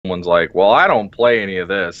someone's like, well, I don't play any of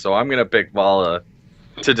this, so I'm gonna pick Vala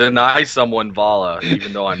to deny someone Vala,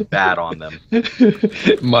 even though I'm bad on them.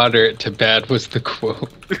 Moderate to bad was the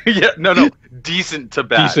quote. Yeah, no, decent to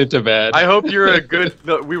bad. Decent to bad. I hope you're a good.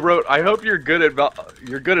 No, we wrote. I hope you're good at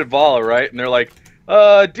Vala, right? And they're like,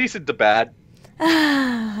 decent to bad.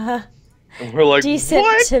 And we're like, decent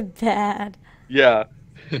what? to bad. Yeah.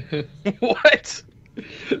 What?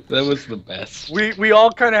 That was the best. We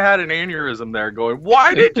all kind of had an aneurysm there, going,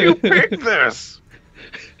 why did you pick this?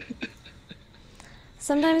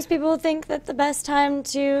 Sometimes people think that the best time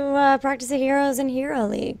to practice a hero is in Hero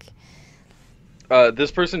League.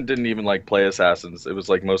 This person didn't even like play assassins. It was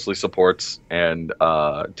like mostly supports and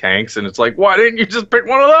tanks, and it's like, why didn't you just pick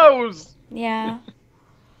one of those? Yeah.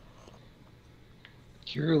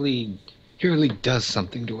 Hero League does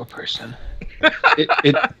something to a person.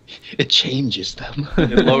 It changes them.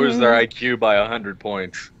 It lowers their IQ by 100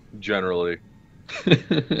 points, generally.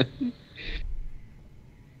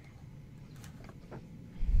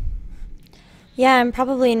 Yeah, I'm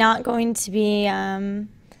probably not going to be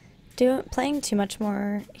playing too much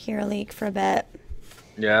more Hero League for a bit.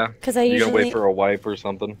 Yeah? Because I You usually... gonna wait for a wipe or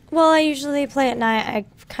something? Well, I usually play at night. I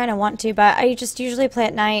kind of want to, but I just usually play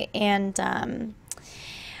at night, and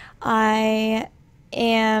I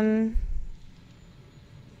am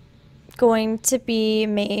going to be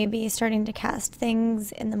maybe starting to cast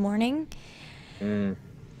things in the morning.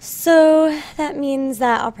 So that means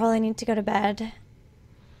that I'll probably need to go to bed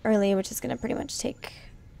early, which is going to pretty much take...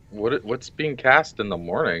 What's being cast in the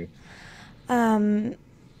morning?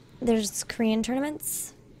 There's Korean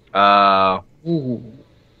tournaments. Ooh.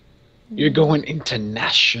 You're going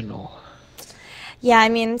international. Yeah, I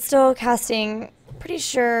mean, still casting, pretty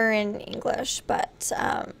sure in English, but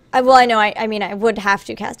I know. I mean, I would have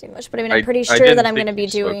to cast English, but I mean, I'm pretty sure that I'm going to be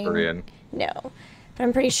doing. Korean. No, but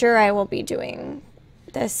I'm pretty sure I will be doing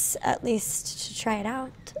this at least to try it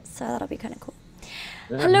out. So that'll be kind of cool.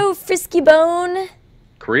 Yeah. Hello, Frisky Bone.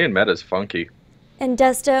 Korean meta's funky. And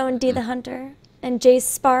Desto and D the Hunter and Jace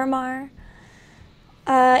Sparmar.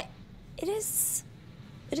 It is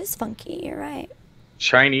funky. You're right.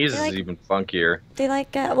 Chinese is even funkier. They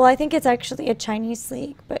like, well, I think it's actually a Chinese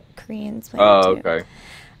league, but Koreans play it too. Okay.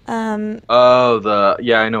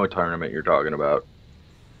 Yeah, I know what tournament you're talking about.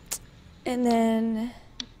 And then...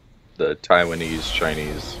 The Taiwanese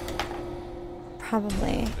Chinese.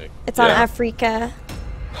 Probably. It's on Africa.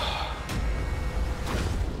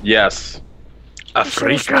 Yes. Africa. I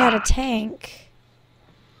wish we had a tank.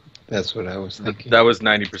 That's what I was thinking. That was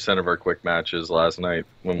 90% of our quick matches last night.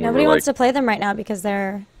 When Nobody wants to play them right now because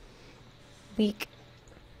they're weak.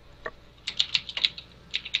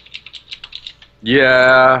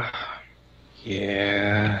 Yeah.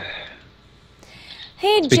 Yeah.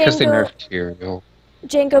 Hey, it's because they nerfed Hero.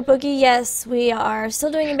 Django Boogie, yes, we are still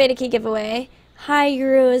doing a beta key giveaway. Hi,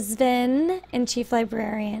 Herooooooooes and Chief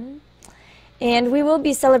Librarian. And we will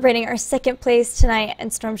be celebrating our second place tonight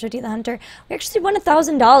in Storm Show D the Hunter. We actually won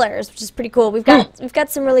 $1,000, which is pretty cool. We've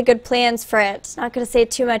got some really good plans for it. Not going to say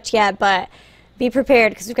too much yet, but be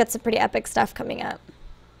prepared because we've got some pretty epic stuff coming up.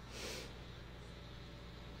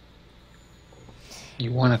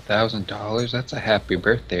 You won $1,000? That's a happy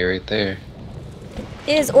birthday right there.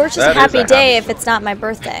 It is, or just a happy day if it's not my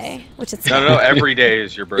birthday, which it's No, every day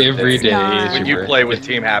is your birthday. Every day is when you play with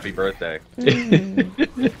Team Happy Birthday.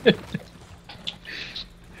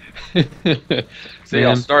 See,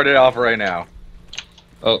 I'll start it off right now.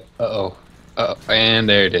 Oh, and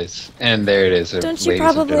there it is. And there it is. Don't you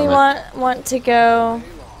probably want to go?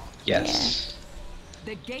 Yes.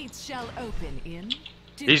 Yeah. The gates shall open in.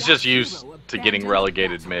 He's just used to getting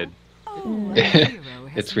relegated mid.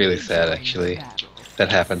 It's really sad, actually. That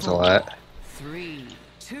happens a lot. 3,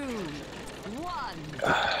 2, 1.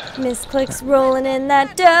 Misclicks rolling in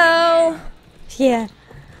that dough. Yeah.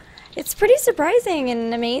 It's pretty surprising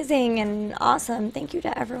and amazing and awesome. Thank you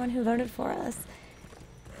to everyone who voted for us.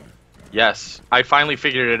 Yes, I finally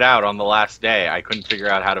figured it out on the last day. I couldn't figure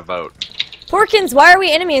out how to vote. Porkins, why are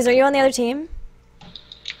we enemies? Are you on the other team?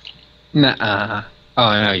 Nuh-uh.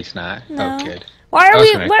 Oh, no, he's not. No. Oh, good. Why are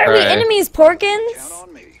we enemies, Porkins?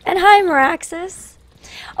 And hi, Meraxis.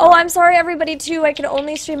 Oh, I'm sorry, everybody, too. I can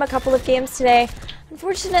only stream a couple of games today.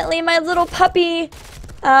 Unfortunately, my little puppy,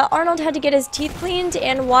 Arnold, had to get his teeth cleaned,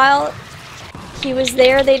 and while he was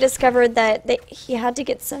there, they discovered that he had to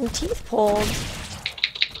get some teeth pulled.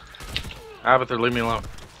 Abathur, leave me alone.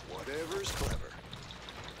 Whatever's clever.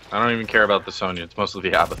 I don't even care about the Sonya. It's mostly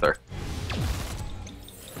the Abathur.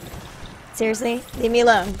 Seriously, leave me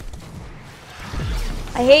alone.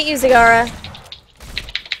 I hate you, Zagara.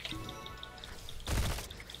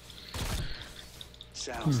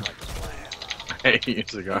 Sounds like a plan.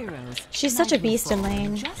 Cigar. She's such a beast in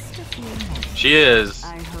lane. Just a few moments. She is.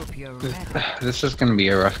 I hope you're ready. This is gonna be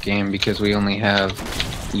a rough game because we only have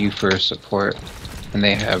you for support, and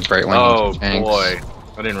they have Bright Wings Oh and tanks. boy,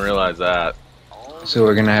 I didn't realize that. So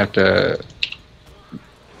we're gonna have to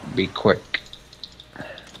be quick.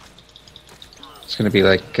 It's gonna be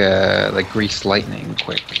like grease lightning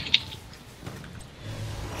quick.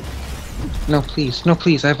 No, please, no,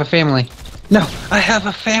 please. I have a family. No, I have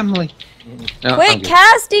a family. No, I'm Quit good.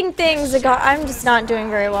 casting things, Zagar. I'm just not doing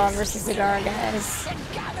very well versus Zagar, guys.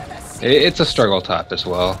 It's a struggle top as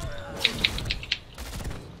well.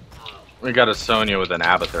 We got a Sonya with an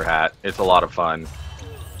Abathur hat. It's a lot of fun.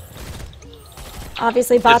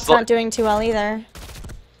 Obviously, bot's It's like- not doing too well either.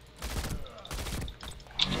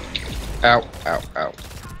 Ow, ow, ow.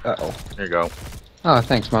 Uh-oh. Here you go. Oh,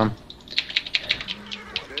 thanks, Mom.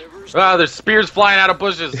 Ah, there's spears flying out of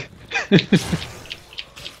bushes.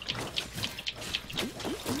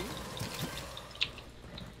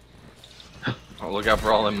 Oh, look out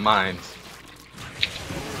for all them mines.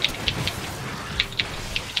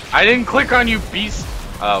 I didn't click on you, beast.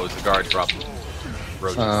 Oh, it was the guard drop.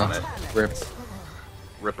 Roach on it. Rip.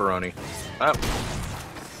 Ripperoni. Oh,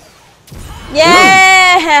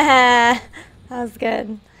 Yeah! That was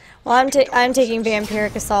good. Well, I'm taking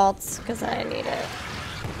vampiric assaults because I need it.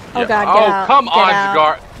 Oh yeah. god, Oh, get out. come get on, out.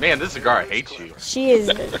 Cigar. Man, this Cigar hates you. She is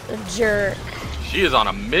a jerk. She is on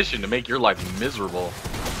a mission to make your life miserable.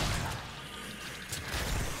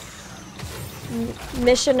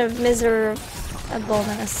 Mission of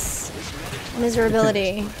miserableness.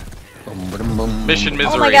 Miserability. Mission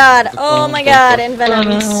misery. Oh my god, oh my god,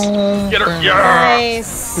 envenoms. Get her. Yeah.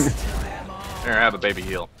 Nice. Here, have a baby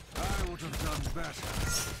heal.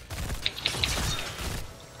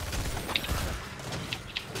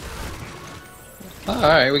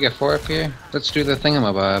 Alright, we got 4 up here. Let's do the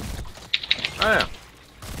thingamabob. Oh yeah.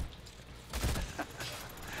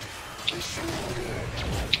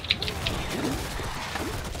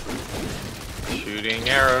 Shooting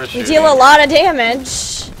arrows. We Shooting. deal a lot of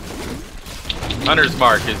damage. Hunter's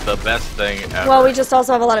Mark is the best thing ever. Well, we just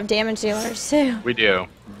also have a lot of damage dealers too. We do,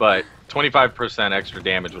 but 25% extra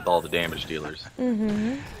damage with all the damage dealers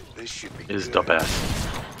Mm-hmm. is the best.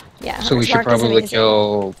 Yeah. So we Hunter's should Mark is probably amazing.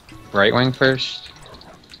 kill Brightwing first.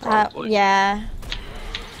 Probably. Yeah.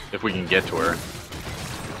 If we can get to her.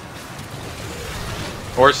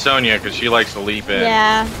 Or Sonya, because she likes to leap in.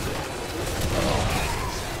 Yeah.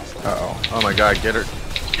 Uh-oh. Oh my god, get her.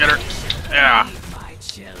 Get her. Yeah.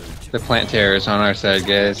 The plant terror is on our side,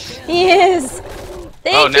 guys. He is.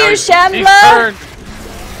 Thank Oh, now you, he's Shambler. turned.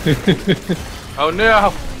 Oh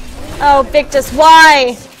no. Oh, Victus,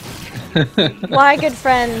 why? Why, good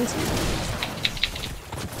friend?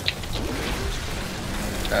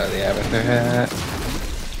 The Abathur hat.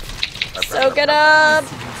 Soak it up.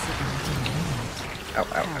 Ow,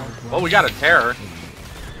 ow, ow. Well, we got a terror.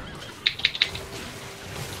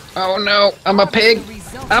 Oh no, I'm a pig!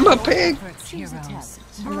 I'm a pig! Heroes.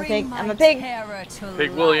 I'm a pig. I'm a pig.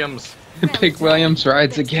 Pig Williams. Pig Williams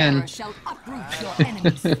rides again. Shall uproot your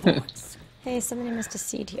enemy's forts. Hey, somebody missed a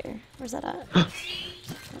seed here. Where's that at? There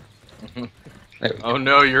we go. Oh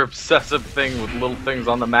no, your obsessive thing with little things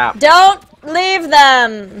on the map. Don't leave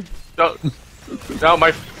them. No,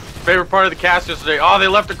 my favorite part of the cast yesterday. Oh, they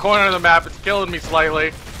left a corner of the map. It's killing me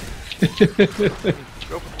slightly.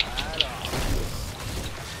 Go.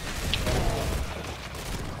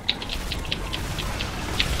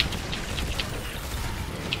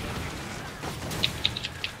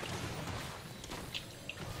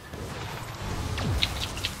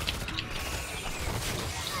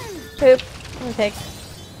 Poop. I'm a pig.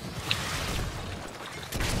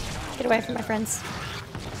 Get away from my friends.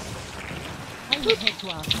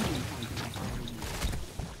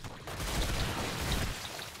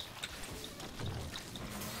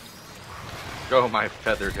 Go, my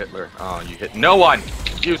feathered Hitler. Oh, you hit no one.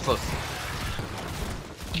 Useless.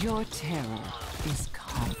 Your terror is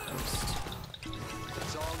compost.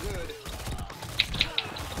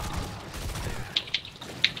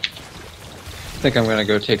 I think I'm gonna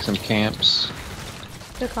go take some camps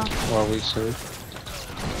Good call. while we serve.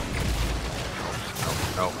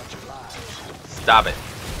 No. Stop it.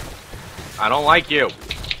 I don't like you.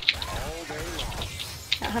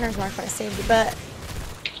 That Hunter's Mark would have saved you, but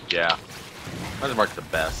Yeah. Hunter's Mark's the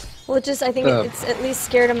best. well, it just I think it's at least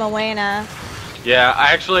scared him away enough. Yeah,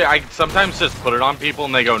 I sometimes just put it on people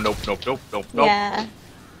and they go nope, nope, nope, nope, nope. Yeah.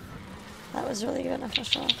 That was really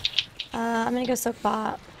beneficial. I'm gonna go soak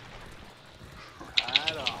bot.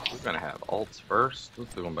 We're gonna have ults first. This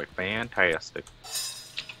is gonna be fantastic.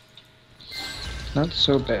 Not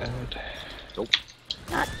so bad. Nope.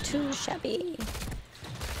 Not too shabby.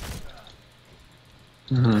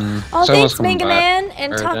 Oh, thanks, Mega Man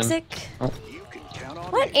and Toxic. Oh.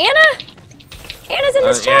 What, Anna? Anna's in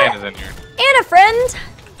this Yeah, chat. Anna's in here. Anna, friend.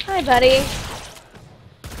 Hi, buddy.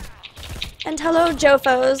 And hello,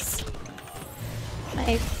 Jofos.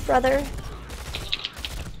 My brother.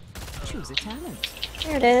 Choose a talent.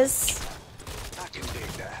 There it is. I can dig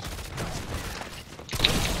that.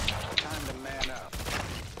 Time to man up.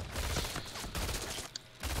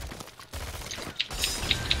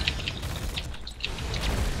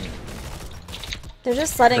 They're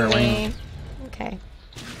just letting me. Berwing. Okay.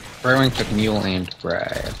 Berwing took mule and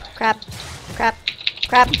bribe. Crap. Crap.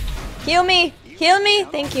 Crap. Heal me. Heal me.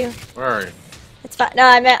 Thank you. Where are you? It's fine. No,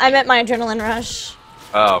 I meant my adrenaline rush.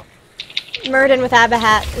 Oh, Murden with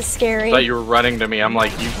Abahat is scary. I thought you were running to me. I'm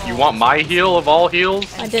like, you want my heal of all heals?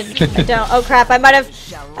 I did. I don't. Oh crap! I might have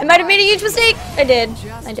made a huge mistake. I did.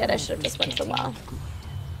 I should have just went for the wall.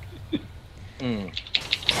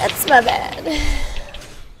 That's my bad.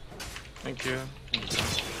 Thank you.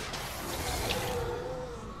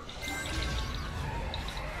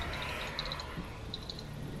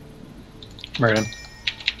 Murden.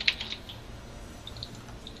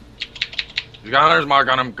 You got hunter's mark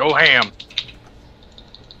on him. Go ham.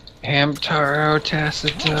 Hamtaro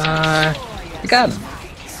Tacitar. You got him.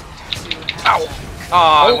 Ow.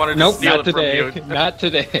 Oh, I wanted to Nope, steal not it from today. you. Not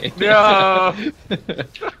today. No.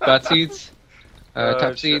 Dot seeds.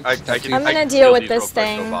 Top seeds. I top can- I'm I gonna can deal steal with these this real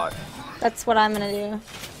quick, thing. Robot. That's what I'm gonna do.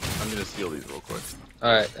 I'm gonna steal these real quick.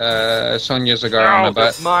 Alright, Sonya Zagara on my Oh, butt.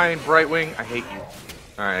 that's mine, Brightwing. I hate you.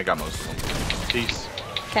 Alright, I got most of them. Peace.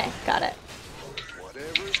 Okay, got it.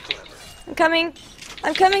 Whatever is clever. I'm coming.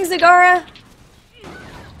 I'm coming, Zagara.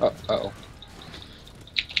 Uh-oh.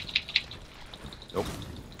 Nope.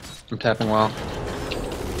 I'm tapping well.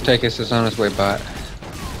 Takis is on his way bot.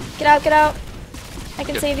 Get out, get out. I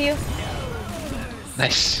can save you.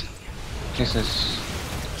 Nice. This is...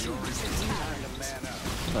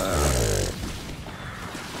 Boom.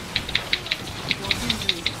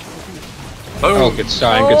 Oh, good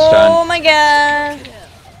stun, good Oh stun. my god.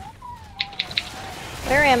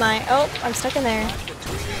 Where am I? Oh, I'm stuck in there.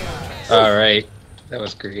 Alright. That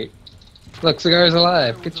was great. Look, Zagara's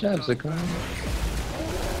alive. Good job, Zagara.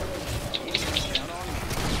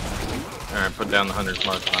 Alright, put down the hunter's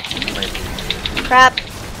mark. Thank you. Crap.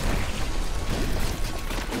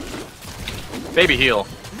 Baby heal.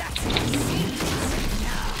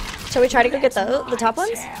 Shall we try to go get the top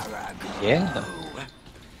ones? Yeah.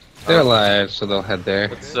 They're alive, so they'll head there.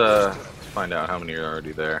 Let's find out how many are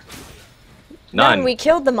already there. None. None. We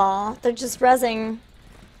killed them all. They're just rezzing.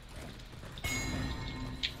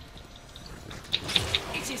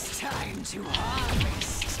 It is time to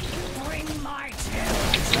harvest. Bring my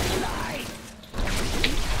terror to life.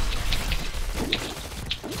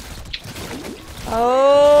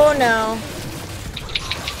 Oh no.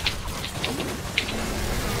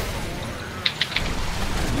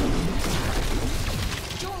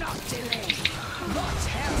 Do not delay. The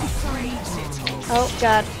terror frees it all. Oh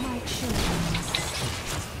god.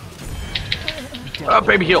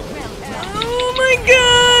 Baby heal. Oh my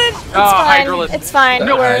god. It's Oh, fine. Hydralis. It's fine.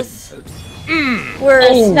 Nice. Worth. Worth.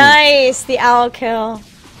 Oh. Nice. The owl kill.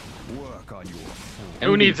 Work on your fool.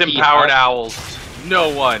 Who needs MVP empowered out. owls? No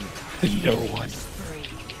one. No one.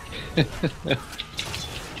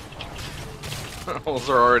 Owls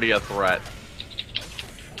are already a threat.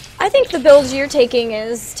 I think the build you're taking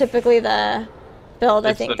is typically the build I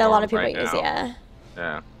It's think the that a lot of norm people right use, now. yeah.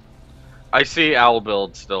 Yeah. I see owl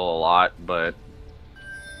build still a lot, but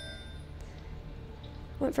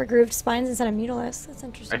Went for grooved spines instead of mutilis. That's I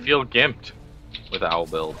interesting. feel gimped with owl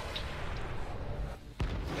build.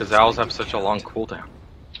 Because owls have such a long cooldown.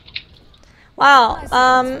 Wow.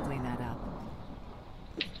 Clean that up.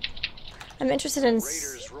 I'm interested in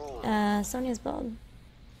Raiders roll. Sonya's build.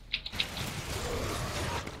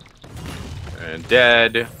 And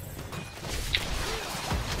dead.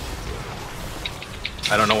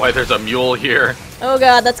 I don't know why there's a mule here. Oh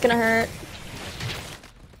god, that's gonna hurt.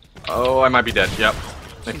 Oh, I might be dead. Yep.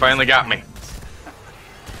 They finally got me.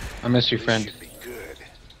 I miss you, friend. Should be good.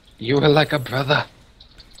 You were like a brother.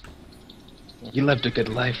 You lived a good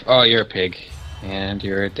life. Oh, you're a pig. And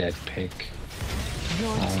you're a dead pig.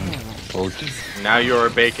 Your terror. Oh, dear. Now you're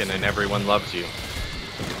a bacon and everyone loves you.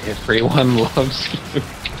 Everyone loves you.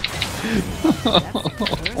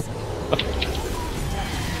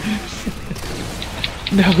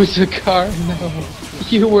 No, Zakar, no.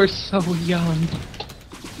 You were so young.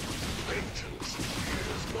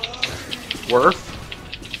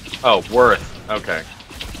 Worth? Oh, worth. Okay.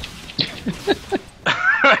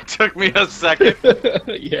 It took me a second.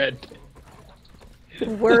 Yeah.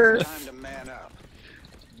 We're. Time to man up.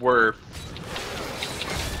 We're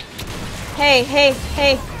Hey, hey,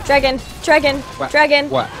 hey, dragon, dragon, What? dragon.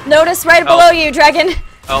 What? Notice right below you, dragon.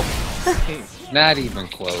 oh. Not even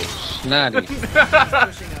close. Not even.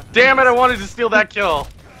 Damn it! I wanted to steal that kill.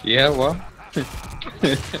 Yeah, well.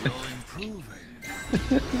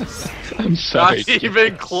 I'm sorry. Not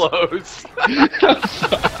even close.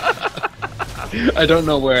 I don't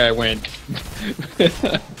know where I went,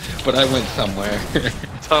 but I went somewhere.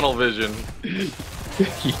 Tunnel vision.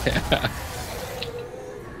 Yeah.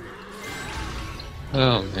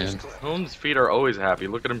 Oh man. Holmes' feet are always happy.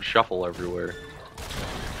 Look at him shuffle everywhere.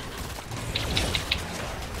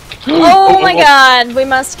 Oh my god, we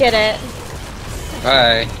must get it.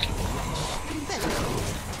 Bye.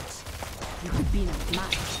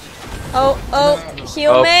 Oh, oh,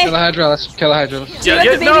 heal Oh, me. Kill the Hydralis. Kill the Hydralis. you have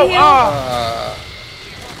the baby no! heal? Ah!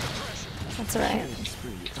 That's alright.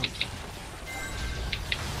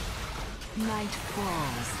 Night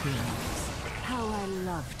falls, heroes. How I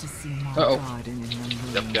love to see my Uh-oh. garden in the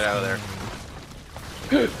moon's Yep, get out of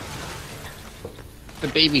there. The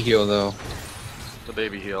baby heal though. The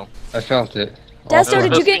baby heal. I felt it. Desto, Also,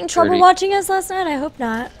 did you get in trouble pretty. watching us last night? I hope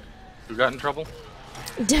not. Who got in trouble?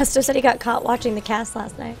 Desto said he got caught watching the cast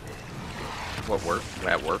last night. What work?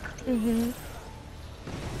 At work?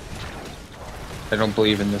 I don't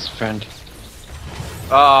believe in this friend.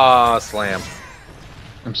 Ah, slam.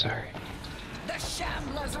 I'm sorry. The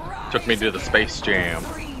Shamblers rise. Took me to the Space Jam.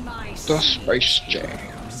 Free my The Space Jam.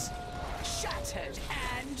 shattered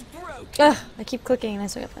and broken. Ugh, I keep clicking and I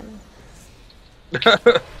still got them.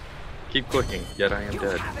 Keep clicking, yet I am You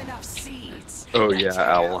dead. have enough seeds. Oh yeah,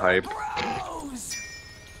 owl hype. Grows.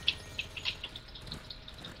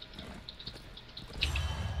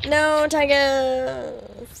 No,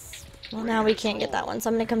 Tigers. Well, now we can't get that one, so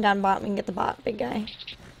I'm gonna come down bot. We can get the bot, big guy.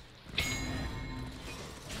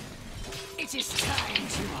 It is time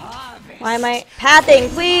to harvest. Why am I pathing?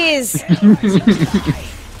 Please. Your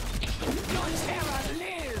terror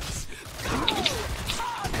lives.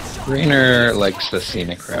 Rainer likes the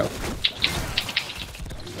scenic route.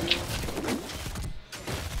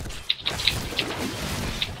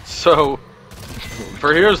 So,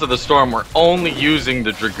 for Heroes of the Storm, we're only using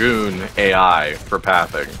the Dragoon AI for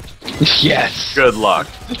pathing. Yes. Good luck.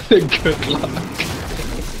 Good luck.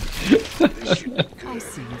 I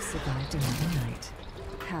see you've survived another night.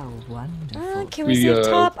 How wonderful. Can we We, save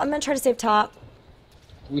top? I'm gonna try to save top.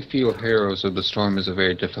 We feel Heroes of the Storm is a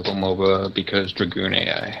very difficult MOBA because Dragoon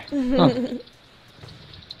AI. Huh.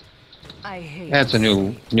 I hate Adds a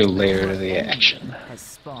new layer to the action. has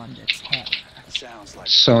spawned a terror. Sounds like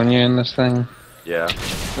Sonya in this thing? Yeah.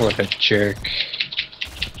 What a jerk.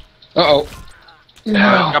 Uh-oh. No.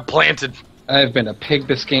 Got planted. I've been a pig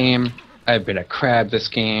this game. I've been a crab this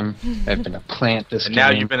game. I've been a plant this And game.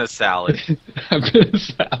 now you've been a salad. I've been a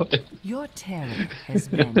salad. Your terror has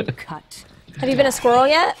been cut. Have you been a squirrel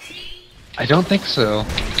yet? I don't think so.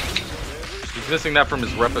 He's missing that from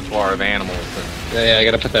his repertoire of animals and Yeah, I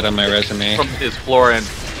gotta put that on my resume. from his flora and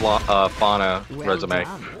fauna Well resume.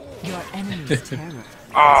 done. Your enemy's terror.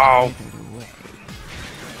 Oh,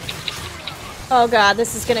 Oh god,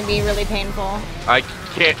 this is gonna be really painful. I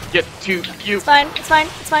can't get to you. It's fine, it's fine,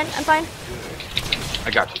 it's fine, I'm fine.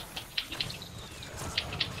 I got you.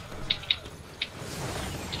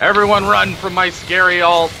 Everyone run from my scary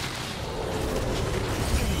ult.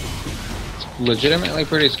 Legitimately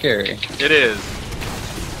pretty scary. It is.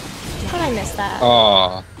 How did I miss that?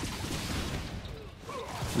 Aw.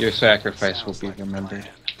 Your sacrifice will be remembered.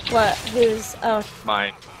 What? Who's? Oh,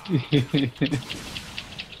 Mine.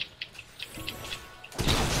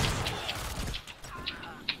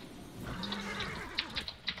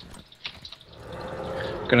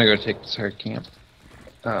 Gonna go take this hard camp.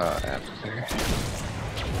 After.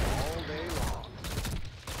 all day long.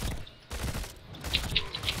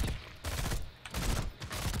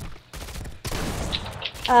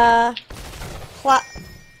 plot.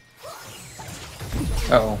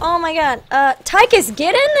 Uh-oh. Oh my god. Tychus,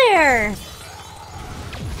 get in there!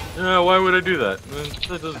 Yeah, why would I do that?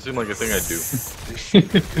 That doesn't seem like a thing I'd do.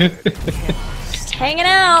 Just hanging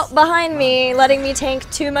out behind me, letting me tank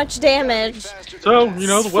too much damage. So, you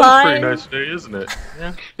know, the It's weather's pretty fine. nice today, isn't it?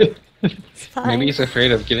 Yeah. It's fine. Maybe he's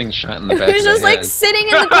afraid of getting shot in the He back was of just the like head. sitting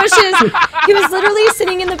in the bushes. He was literally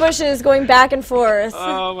sitting in the bushes, going back and forth.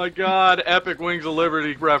 Oh my god, epic Wings of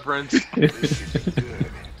Liberty reference.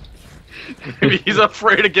 Maybe he's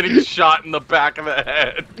afraid of getting shot in the back of the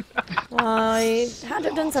head. Well, he had to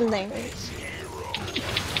have done something.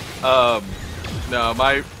 No,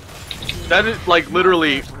 that is like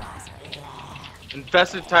literally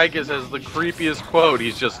Infested Tychus has the creepiest quote.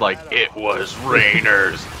 He's just like, "It was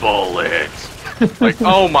Rainer's bullet." Like,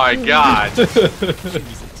 oh my god.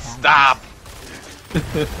 Stop.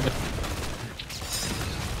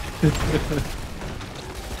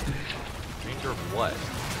 Ranger of what?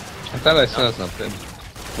 I thought I saw something.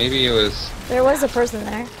 Maybe it was. There was a person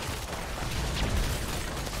there.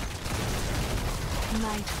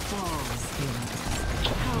 Night falls in.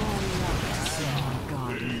 How I love the sun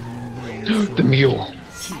guardian. The mule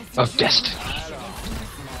of destiny.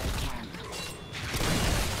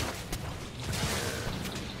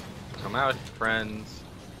 Come out, friends.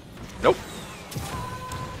 Nope.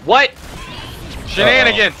 What?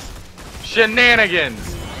 Shenanigans! Shenanigans!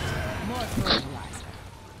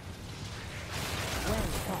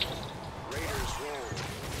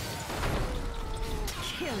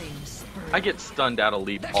 I get stunned out of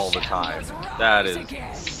leap all the time. That is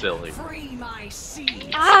silly. Free my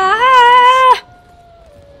seed. Ah!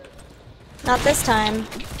 Not this time.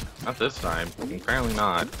 Not this time. Apparently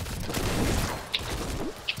not.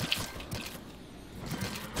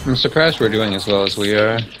 I'm surprised we're doing as well as we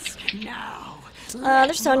are. Now.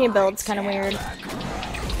 Their Sonya build's kind of weird.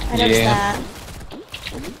 I noticed Yeah. that.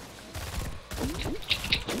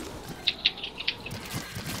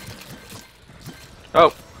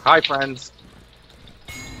 Oh, hi friends.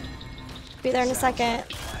 Be there in a second.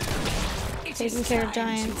 It Taking is care of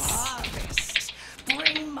time to giants. harvest.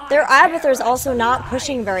 Bring my Their Abathur's also not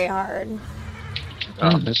pushing very hard.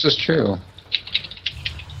 Oh, this is true.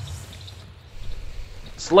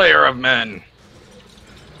 Slayer of men.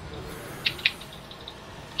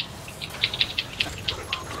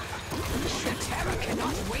 The terror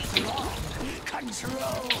cannot wait long.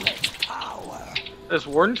 Control its power. This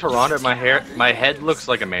Warden Tyrant, my head looks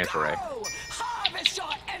like a manta ray. Go! Harvest your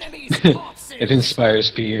enemies' corpses. It inspires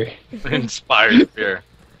fear. Inspired fear.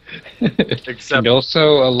 Except And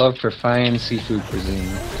also a love for fine seafood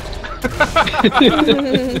cuisine.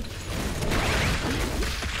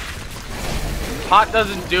 pot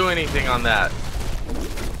doesn't do anything on that.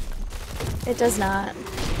 It does not.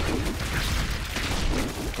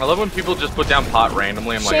 I love when people just put down pot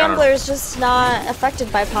randomly. I'm like, I don't know. Shambler's just not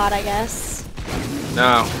affected by pot, I guess.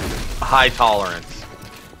 No. High tolerance.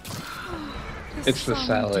 It's the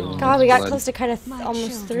salad. in God, its we got blood. close to kind of My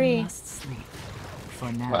almost children 3. must sleep.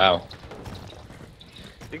 For now. Wow.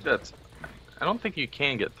 I think that's... I don't think you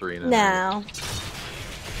can get 3 in it. No.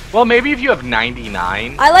 Well, maybe if you have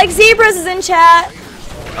 99. I like zebras is in chat.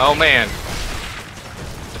 Oh, man.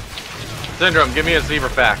 Syndrome, give me a zebra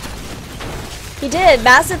fact. He did.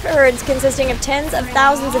 Massive herds consisting of tens of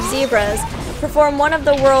thousands of zebras perform one of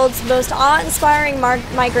the world's most awe-inspiring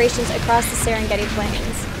migrations across the Serengeti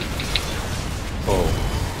Plains.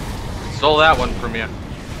 Oh. Stole that one from you.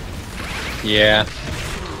 Yeah.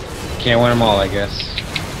 Can't win them all, I guess.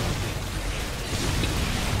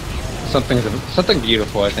 Something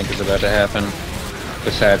beautiful, I think, is about to happen.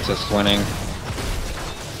 Besides us winning.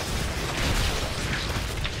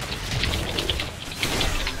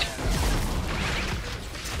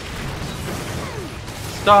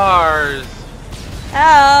 Stars!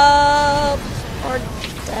 Help! Or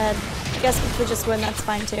dead. I guess if we just win, that's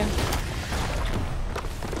fine too.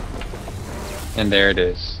 And there it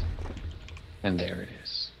is. And there it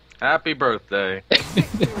is. Happy birthday.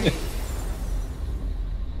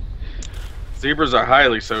 Zebras are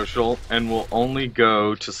highly social and will only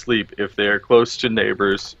go to sleep if they are close to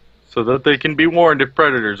neighbors so that they can be warned if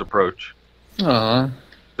predators approach. Aww.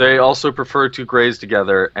 They also prefer to graze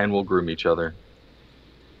together and will groom each other.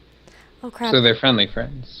 Oh crap. So they're friendly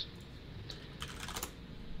friends.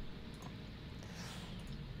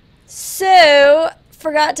 So,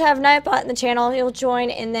 forgot to have Nightbot in the channel. He'll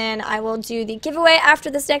join, and then I will do the giveaway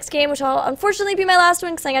after this next game, which will unfortunately be my last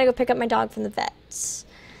one because I gotta go pick up my dog from the vet.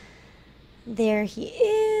 There he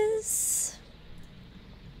is.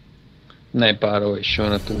 Nightbot always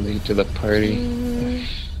showing up late to the party. Mm.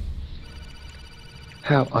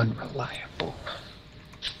 How unreliable.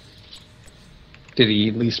 Did he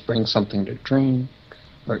at least bring something to drink,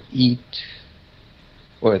 or eat,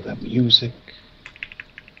 or the music?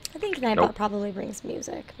 I think Nightbot Nope. probably brings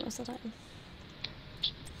music most of the time.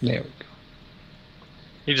 There we go.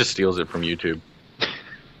 He just steals it from YouTube.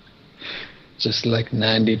 Just like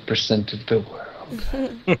 90% of the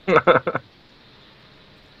world.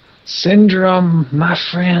 Syndrome, my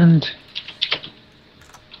friend.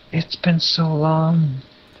 It's been so long.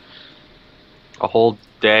 A whole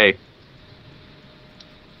day.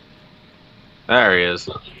 There he is.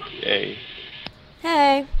 Yay.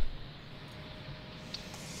 Hey.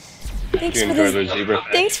 Thanks You for enjoy the those zebra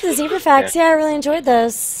facts? Thanks for the zebra facts. Yeah, I really enjoyed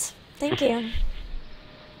those. Thank you.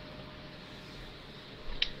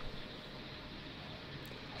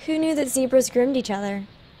 Who knew that zebras groomed each other?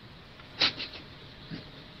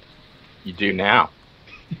 You do now.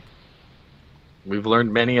 We've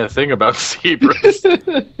learned many a thing about zebras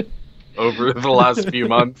over the last few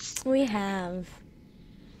months. We have.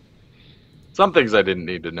 Some things I didn't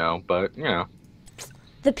need to know, but, you know.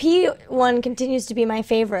 The P one continues to be my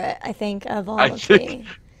favorite, I think, of all I of think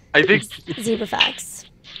the zebra facts.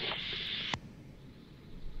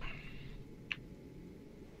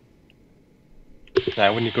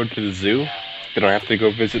 Now when you go to the zoo, you don't have to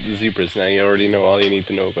go visit the zebras. Now you already know all you need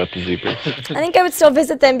to know about the zebras. I think I would still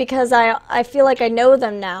visit them because I feel like I know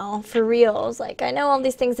them now, for reals. Like, I know all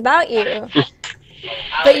these things about you.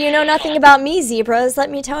 But you know nothing about me, zebras. Let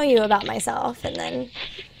me tell you about myself, and then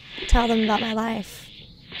tell them about my life.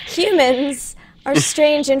 Humans are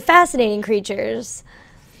strange and fascinating creatures.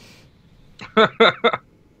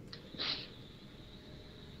 The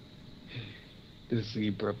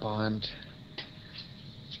zebra bond.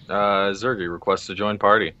 Zergy requests to join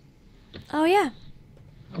party. Oh, yeah.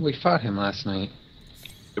 Oh, we fought him last night.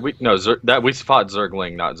 Did we? No, that we fought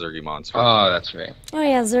Zergling, not Zergy Monster. Oh, that's right. Oh,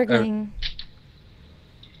 yeah, Zergling.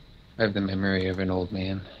 I have the memory of an old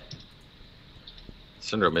man.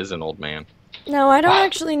 Syndrome is an old man. No, I don't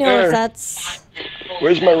actually know if that's...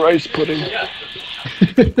 Where's my rice pudding?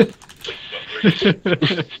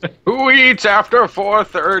 Who eats after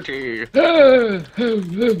 4:30?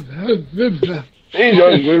 These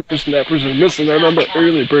young whippersnappers are missing out on the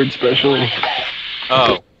early bird special.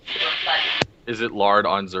 Oh. Is it lard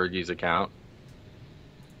on Zergy's account?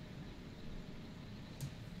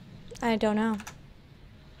 I don't know.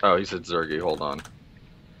 Oh, he said Zergy. Hold on.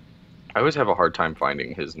 I always have a hard time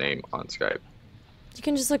finding his name on Skype. You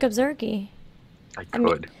can just look up Zergy. I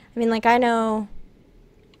could. I mean, like, I know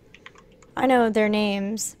their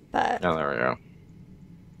names, but... Oh, there we go.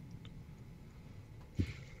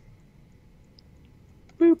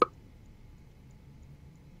 Boop.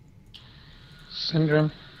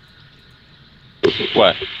 Syndrome.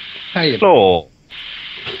 What? How you No.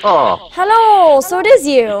 Oh. Hello! So it is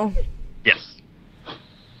you! Yes.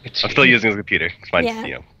 It's I'm still using the computer. Mine's,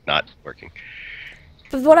 Yeah. not working.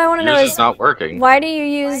 But what I want to know Yours is, is not working. why do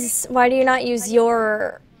you not use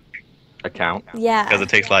your... Account. Yeah. Because it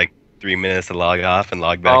takes like 3 minutes to log off and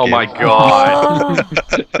log back in. Oh my god.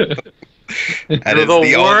 That You're is the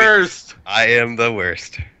the worst. I am the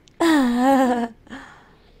worst.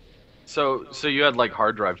 So you had like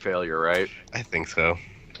hard drive failure, right? I think so.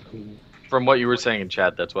 From what you were saying in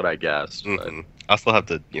chat, that's what I guessed. But... Mm-mm. I'll still have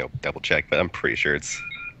to, double check, but I'm pretty sure it's...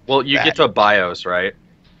 Well, you get to BIOS, right?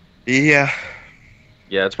 Yeah.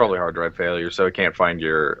 Yeah, it's probably hard drive failure, so it can't find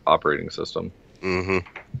your operating system. Mm-hmm.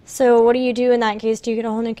 So what do you do in that case? Do you get a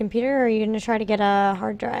whole new computer, or are you going to try to get a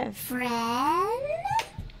hard drive?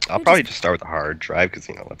 I'll probably just start with the hard drive, because,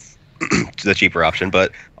 that's the cheaper option,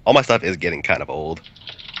 but all my stuff is getting kind of old.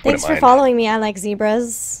 Thanks for following me. I like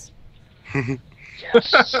zebras. You're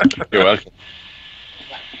welcome.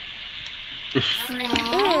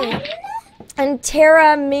 And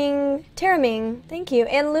Tara Ming, thank you.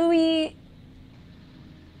 And Louis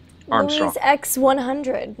Armstrong.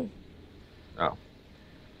 X100. Oh.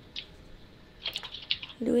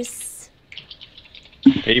 Louis.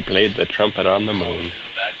 He played the trumpet on the moon.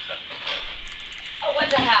 Oh, what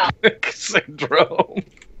the hell? Syndrome.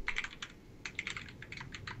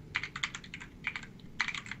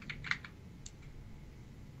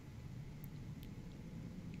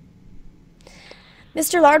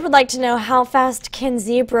 Mr. Lard would like to know, how fast can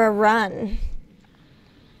zebra run?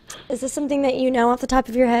 Is this something that you know off the top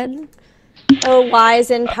of your head? Oh, wise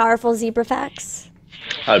and powerful zebra facts.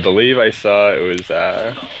 I believe I saw it was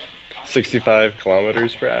 65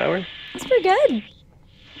 kilometers per hour. That's pretty good.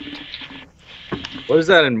 What is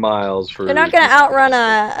that in miles for? They're not going to outrun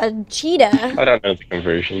a cheetah. I don't know the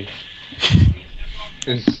conversion.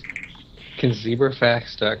 Can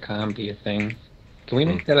zebrafacts.com be a thing? Can we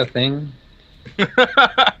make that a thing?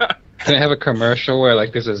 Can I have a commercial where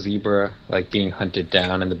like there's a zebra like being hunted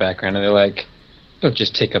down in the background, and they're like, "Don't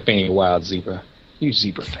just take up any wild zebra. Use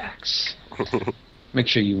zebra facts. Make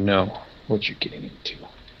sure you know what you're getting into."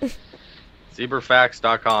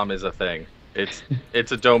 Zebrafacts.com is a thing. It's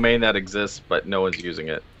a domain that exists, but no one's using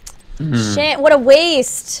it. Shit, what a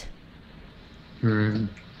waste.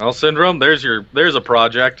 Well, Syndrome, there's a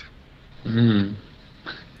project.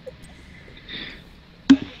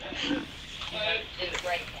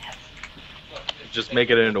 Just make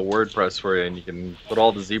it into WordPress for you, and you can put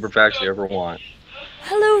all the zebra facts you ever want.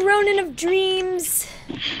 Hello, Ronin of Dreams.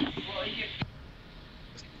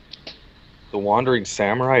 The Wandering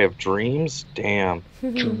Samurai of Dreams? Damn.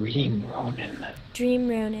 Dream Ronin. Dream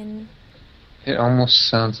Ronin. It almost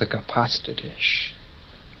sounds like a pasta dish.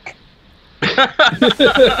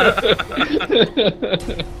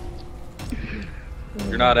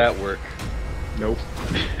 You're not at work. Nope.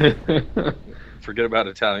 Forget about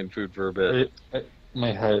Italian food for a bit.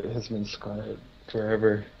 My heart has been scarred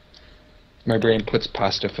forever. My brain puts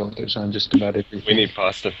pasta filters on just about everything. We need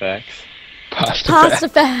pasta facts. Pasta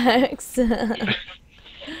facts.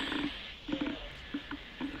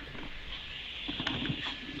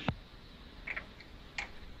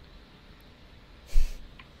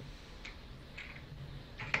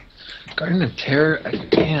 Garden of Terror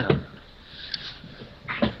again.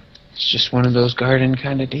 It's just one of those garden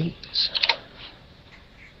kind of days.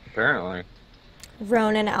 Apparently.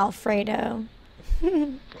 Ronan Alfredo.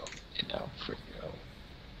 You know,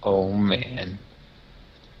 oh man.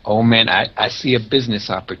 Oh man, I see a business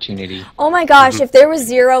opportunity. Oh my gosh, if there was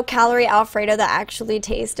 0-calorie Alfredo that actually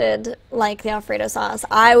tasted like the Alfredo sauce,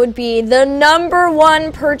 I would be the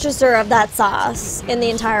 #1 purchaser of that sauce in the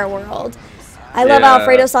entire world. I love Yeah.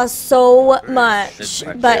 Alfredo sauce so much, It's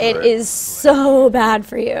my but it favorite. is so bad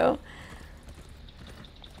for you.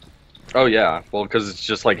 Oh yeah, well, because it's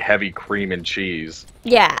just like heavy cream and cheese.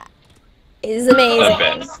 Yeah. It is The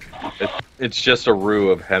amazing. best. It's just a roux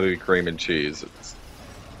of heavy cream and cheese. It's,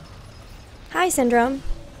 Hi, Syndrome.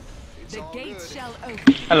 The gates shall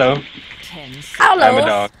open. Hello. 10 seconds. Hello. I'm a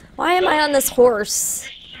dog. Why am I on this horse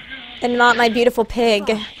and not my beautiful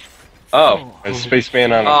pig? oh, A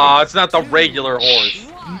spaceman on a oh, it's not the regular horse.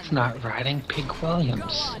 He's not riding Pig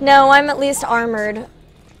Williams. No, I'm at least armored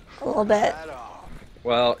a little bit.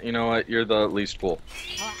 Well, you know what? You're the least cool.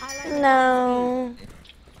 No.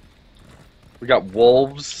 We got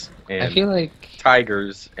wolves I and feel like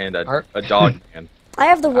tigers and Are- a dog man. I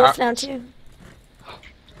have the wolf now too.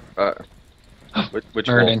 Which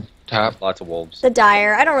Merlin wolf? top. Lots of wolves. The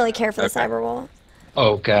dire. I don't really care for the Okay. cyber wolf.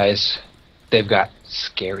 Oh guys, they've got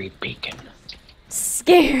scary bacon.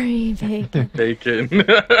 Scary bacon. Bacon.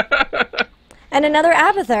 And another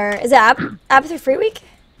Abathur. Is it Abathur Free Week?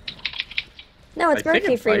 No, it's I think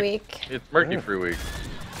Murky it's Free like- Week. It's Murky Free Week.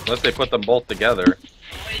 Unless they put them both together.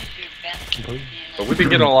 But we've been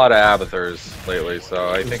getting a lot of Abathurs lately, so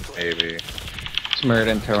I think maybe.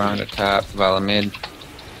 Smurden, Toronto top, Vala mid.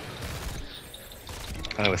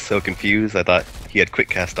 I was so confused. I thought he had quick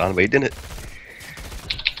cast on, but he didn't.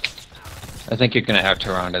 I think you're gonna out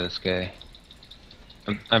Toronto this guy.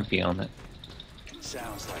 I'm feeling it.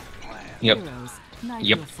 Sounds like a plan. Yep, Heroes, night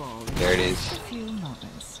Yep. will fall in there it is. just a few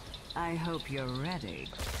moments. I hope you're ready.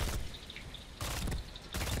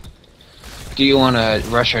 Do you want to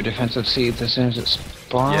rush our defensive seeds as soon as it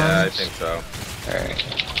spawns? Yeah, I think so. Alright,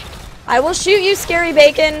 I will shoot you, Scary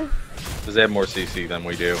Bacon. Because they have more CC than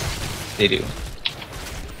we do. they do.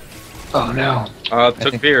 Oh no. Took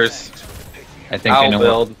think- Pierce. I think I Owl know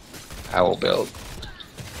build. what owl build.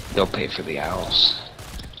 They'll pay for the owls.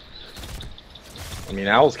 I mean,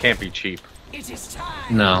 owls can't be cheap. It is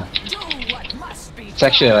time. No. Do what must be It's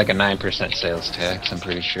actually like a 9% sales tax, I'm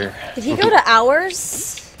pretty sure. Did he go to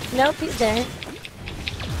ours? Nope, he's there.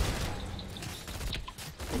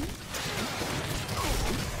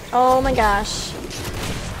 Oh my gosh.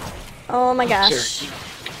 Oh my gosh.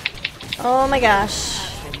 Oh my gosh.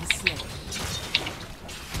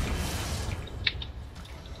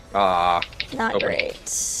 Ah, Not Okay. great.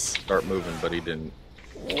 start moving, but he didn't.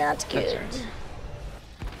 Not good.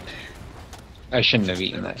 I shouldn't have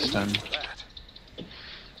eaten that stun.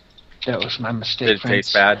 That was my mistake, Did it friends.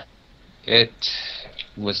 taste bad? It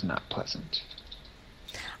was not pleasant.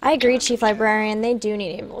 I agree, Chief Librarian. They do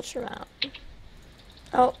need a vulture mount.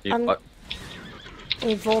 Oh, Yeah, what?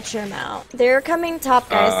 a vulture mount. They're coming top,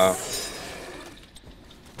 guys.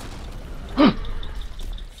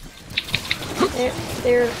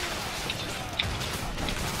 They're.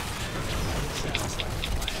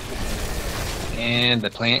 And the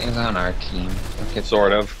plant is on our team. Look at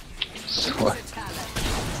Sort of. Sort.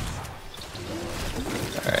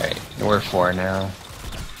 Alright, we're 4 now.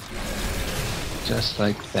 Just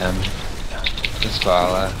like them. Just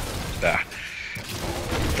Vala. Ah.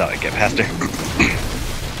 Thought I'd get past her.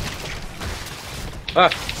 Ah,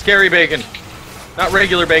 scary bacon. Not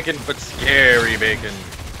regular bacon, but scary bacon.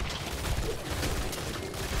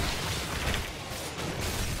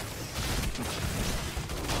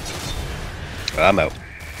 I'm out.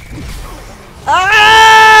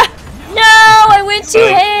 Ah! No, I went too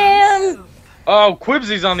ham. Oh,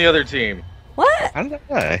 Quibsy's on the other team. What? How did that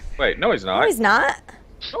die? Wait, no, he's No, not. he's not.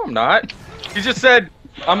 No, I'm not. He just said,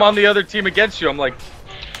 I'm on the other team against you. I'm like,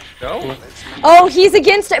 no. Oh, he's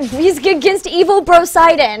against evil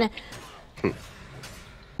Brosidon.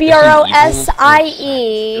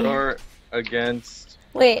 BROSIE. You're against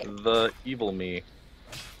Wait, the evil me.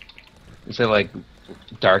 Is it like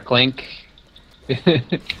Dark Link?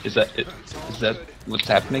 Is that what's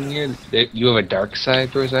happening here? You have a dark side,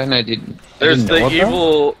 Brosidon? I didn't There's know the about?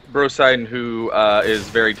 evil Brosidon who is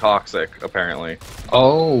very toxic, apparently.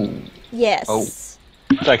 Oh. Yes. Oh.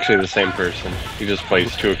 It's actually the same person. He just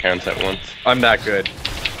plays 2 accounts at once. I'm that good.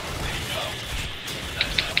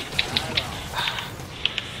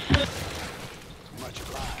 Much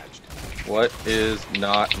obliged. What is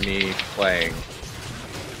not me playing?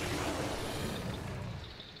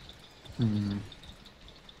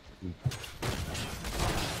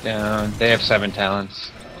 Down. They have 7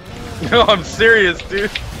 talents. No, I'm serious, dude.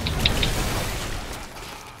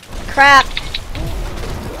 Crap.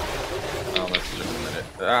 Oh, that's just a minute.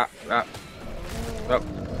 Nope.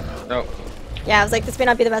 Nope. Yeah, I was like, this may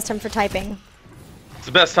not be the best time for typing. It's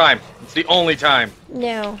the best time. It's the only time.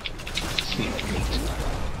 No.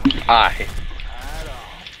 I.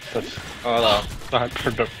 Oh, hello. Not for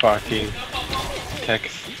the fucking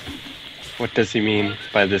text. What does he mean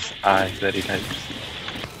by this I that he types?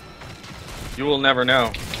 You will never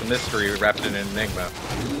know. It's a mystery wrapped in an enigma.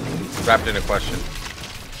 Wrapped in a question.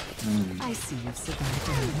 I see you've survived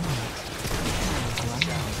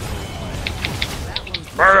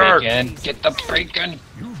a Murder! Bacon. Get the bacon.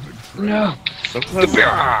 No. So close.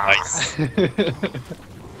 Nice.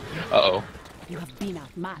 Uh-oh. You have been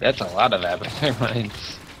outmatched. That's a lot of avatar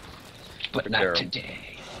mines. But not Terrible. today.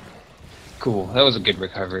 Cool. That was a good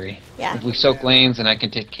recovery. Yeah. If we soak lanes and I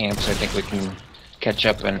can take camps, I think we can catch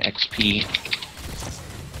up on XP.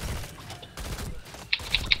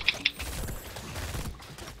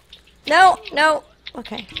 No, no.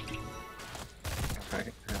 Okay.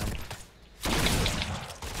 Alright,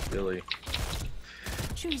 Billy.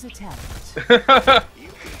 Choose a talent.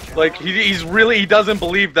 Like, he doesn't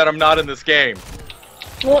believe that I'm not in this game.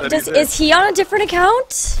 Well, That he's in. is he on a different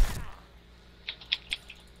account?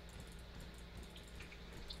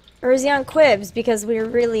 Or is he on Quibs? Because we're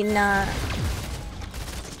really not.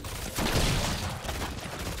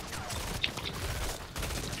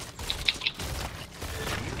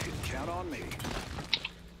 You can count on me.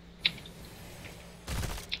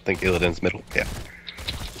 I think Illidan's middle. Yeah.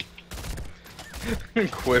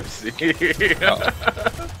 Quipsy.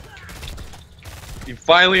 Oh. He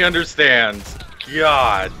finally understands.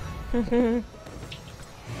 God. Sounds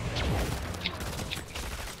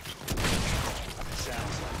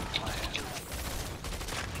like a plan.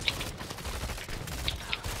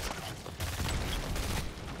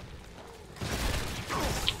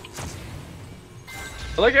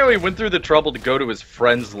 I like how he went through the trouble to go to his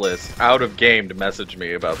friends list out of game to message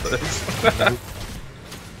me about this.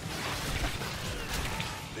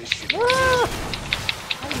 This should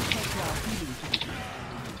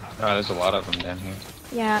Oh, there's a lot of them down here.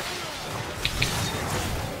 Yeah.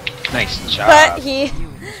 Nice job. But he.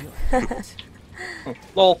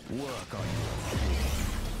 Lol.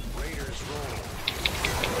 Raiders roll.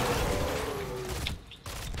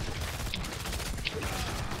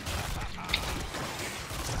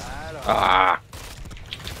 Ah.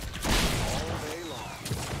 All day long.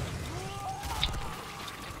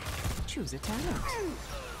 Choose a talent.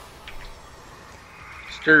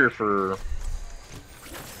 Stir for.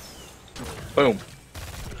 Boom.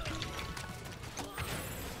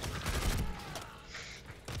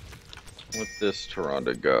 Let this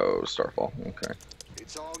Toronto go. Starfall. Okay.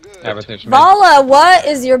 It's all good. Avatar's mid. Vala, what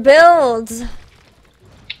is your build?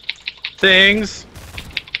 Things.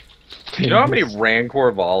 You know how many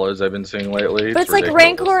Rancor Valas I've been seeing lately? But it's like ridiculous.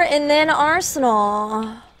 Rancor and then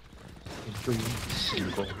Arsenal. Every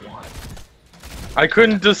single one. I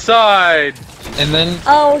couldn't decide. And then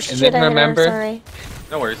Oh shit! then I hit her, remember- sorry.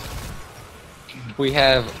 No worries. we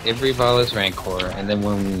have every Vala's Rancor, and then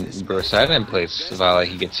when Brosidon plays Vala,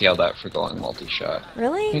 he gets yelled at for going multi-shot.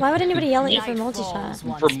 Really? Why would anybody yell at you for Night multi-shot? falls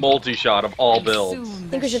once For multi-shot of all and builds. soon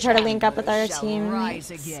think we the should try to link up with our shall team.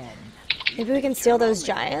 rise again. Maybe we can steal those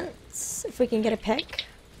giants if we can get a pick.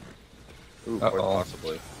 Ooh, quite Uh-oh.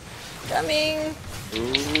 possibly. Coming.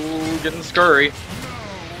 Ooh, getting scurry.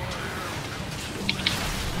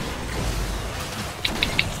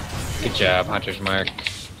 Good job, Hunter's Mark.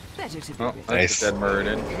 Better to be Oh, with that's Nice. a dead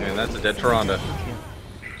Muradin, and that's a dead Toronto.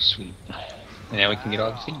 Sweet. And now we can get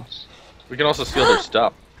all the seeds. We can also steal their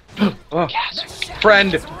stuff. Oh, Yes.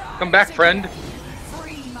 friend! Come back, friend!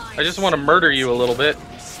 I just want to murder you a little bit.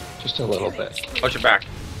 Just a little bit. Push it back.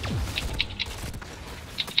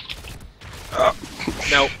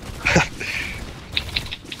 Nope.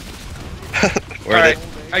 Where are Alright,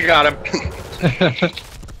 they? I got him.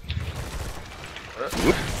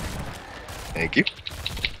 Thank you.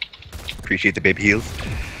 Appreciate the baby heals.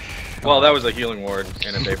 Well, that was a healing ward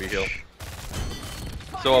and a baby heal.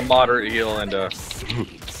 So a moderate heal and a...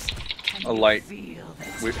 A light Feel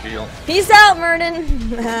this. Whitfield. Peace out,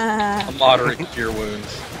 Murden. A moderate cure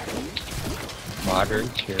wounds. Modern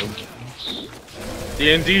cure.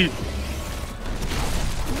 D&D.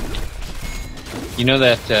 You know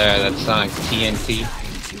that that song TNT?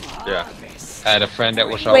 Yeah. I had a friend that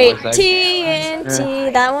was Wait, always like,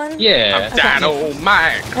 TNT, that one? yeah.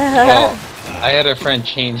 Dynamite. Well, I had a friend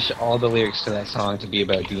change all the lyrics to that song to be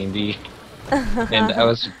about D&D, and I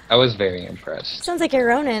was very impressed. Sounds like a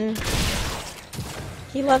Ronin.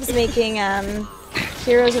 He loves making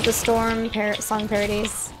Heroes of the Storm song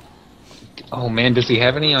parodies. Oh man, does he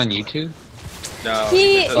have any on YouTube? No.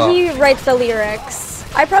 He writes the lyrics.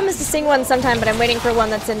 I promised to sing one sometime, but I'm waiting for one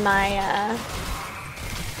that's in my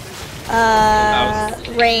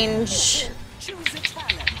range. Choose a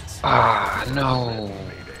talent. Ah, no.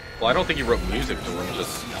 Well, I don't think he wrote music to him.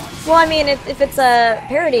 Just Well, I mean, if it's a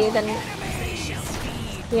parody, then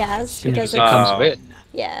yes, because It it's, comes with.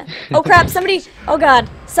 yeah. Oh crap! Somebody! Oh god!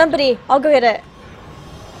 Somebody! I'll go get it.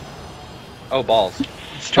 oh balls.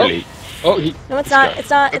 It's too late. Oh, he. No, it's not. It's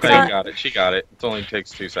not. It's Okay, not. got it. She got it. It only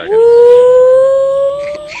takes 2 seconds.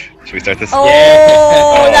 Woo! Should we start this?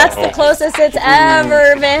 Oh, that's the closest it's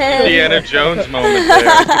ever been. Indiana Jones moment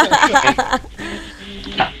there.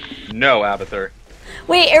 No, Abathur.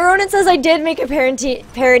 Wait, Aronin says I did make a parody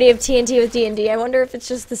of TNT with D&D. I wonder if it's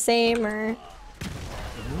just the same or... A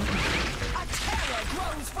terror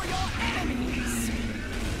grows for your enemies.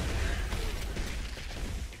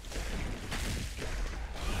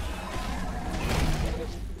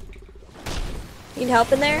 Need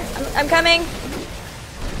help in there? I'm coming.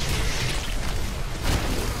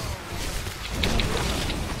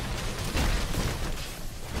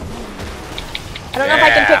 I don't know if I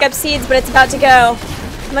can pick up seeds, but it's about to go.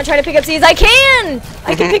 I'm gonna try to pick up seeds. I can!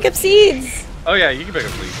 I can pick up seeds. Oh yeah, you can pick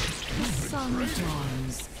up please. The sun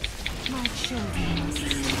dawns. My children must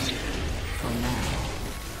sleep for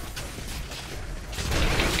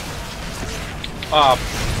now.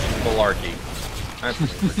 Malarkey.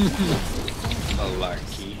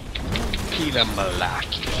 Malarkey. Peter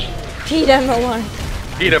Malarkey. Peter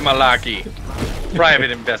Malarkey. Peter Malarkey.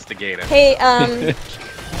 Private investigator. Hey,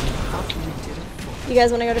 you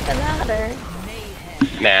guys want to go defend that, or?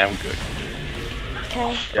 Nah, I'm good.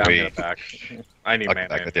 Okay. Yeah, I'm Wait. gonna back. I need I'll mana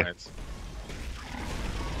back with you. insights.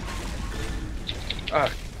 Ah.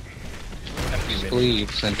 Just believe,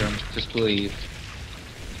 Syndrome. Just believe.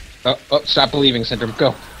 Oh, stop believing, Syndrome.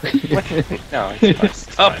 Go. No, it's fine.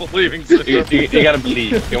 Stop believing. You gotta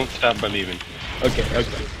believe. Don't stop believing. Okay.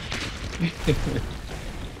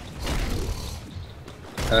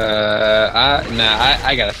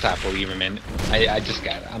 I gotta stop believing, man. I just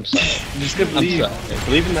gotta. I'm sorry. You just gotta believe. I'm sorry.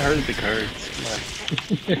 Believe in the heart of the cards.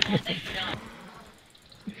 Come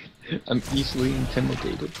on. I'm easily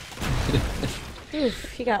intimidated.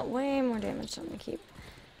 Oof, he got way more damage than the keep.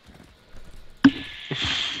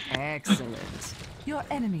 Excellent. Your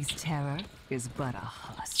enemy's terror is but a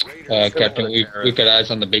husk. Captain, we've got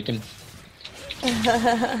eyes on the bacon.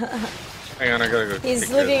 Hang on, I gotta go. He's take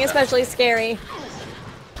care of looking that. especially scary.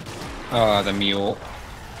 Oh, the mule.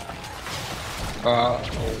 Uh-oh.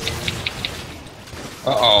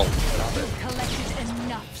 You've collected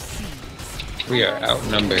enough seeds. We are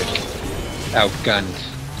outnumbered, outgunned,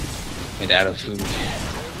 and out of food.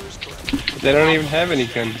 They don't even have any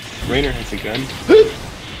guns. Rainer has a gun.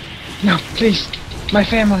 No, please! My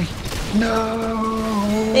family!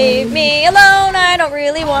 No! Leave me alone, I don't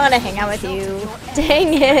really want to hang out with you.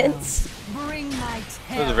 Dang it. Bring my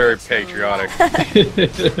This is very patriotic.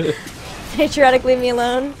 Patriotic, leave me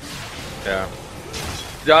alone. Yeah.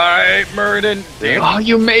 Die, Murden. Damn. Oh,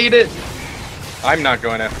 you made it! I'm not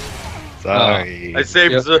going to. Sorry. I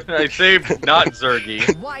saved. Yep. I saved not Zergy.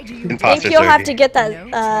 Why do you I think Imposter you'll have Zergy. to get No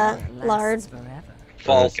that, terror lard. lasts forever.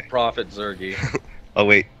 False Okay. prophet Zergy. I'll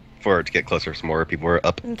wait for it to get closer so more people are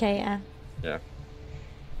up. Okay, yeah. Yeah.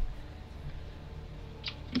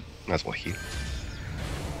 Might as well heal.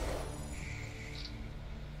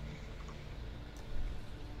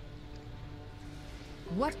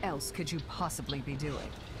 What else could you possibly be doing?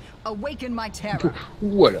 Awaken my terror.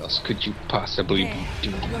 What else could you possibly be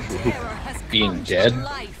There. doing? Your terror has Being come to dead?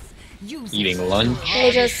 life. Use Eating it. lunch?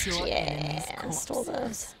 They just, Your enemy's yeah, corpse. stole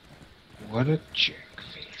those. What a jerk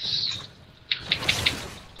face.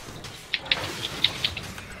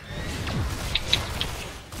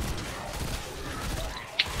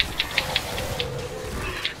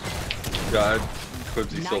 God,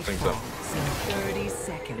 Quibsy still thinks so. Nightfalls in 30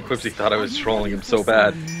 seconds. Quibsy thought I was trolling him so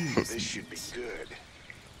bad. This should be good.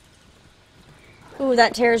 Ooh,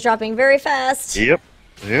 that terror's dropping very fast. Yep.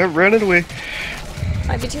 Yeah, running away.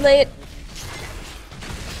 Might be too late.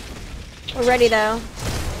 We're ready though.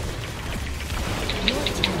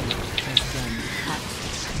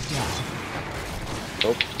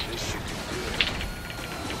 Oh.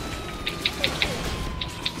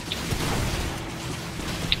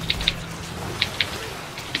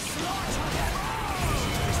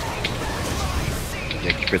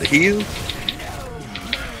 Thank you for the heal.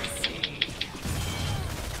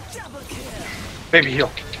 Baby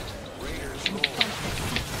heal.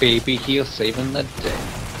 Baby heel saving the day.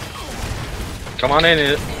 Come on in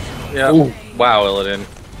it. Yeah. Ooh. Wow, Illidan.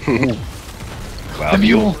 Wow,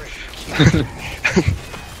 mule.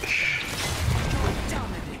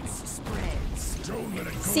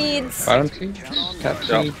 Seeds. Bottom seeds, top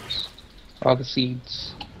Yep. seeds, all the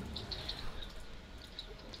seeds.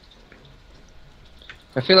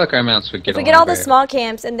 I feel like our mounts would get If we along get all the better. small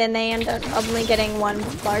camps and then they end up only getting one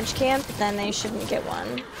large camp, then they shouldn't get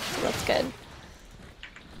one. So that's good.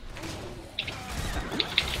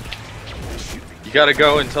 You gotta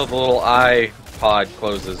go until the little eye pod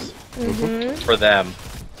closes. Mm-hmm. For them.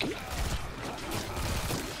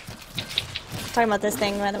 Talking about this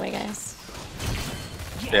thing, by the way, guys.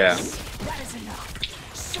 Yeah. That is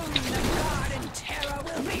enough. Soon the garden terror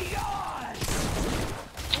will be yours.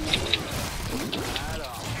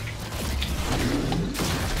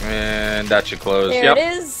 And that should close. There Yep.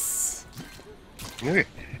 it is. Okay.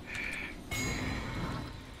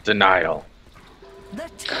 Denial. The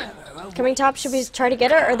terror Coming top, should we try to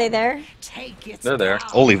get it? Or are they there? take its They're there. power.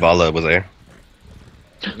 Only Vala was there.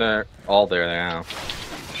 They're all there now.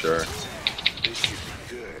 Sure. This should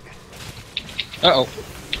be good. Uh-oh.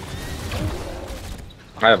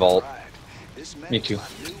 I have ult. This Me too.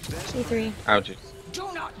 E3. Ouchie. Do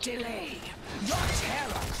not delay. Your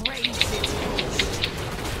terror craves its ghost.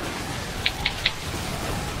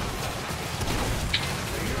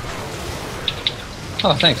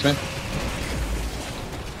 Oh, thanks, man.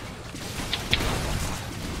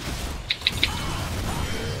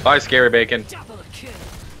 Bye, Scary Bacon. Double kill.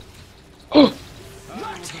 Oh,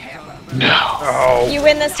 Your terror no. Oh. You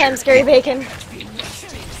win this time, Scary Bacon.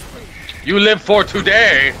 You live for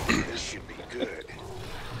today. This should be good.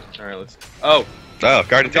 Alright, let's. Oh. Oh,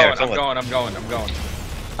 guard I'm attack. going. I'm going.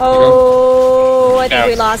 Oh, I think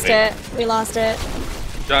we Ouch. lost it. We lost it.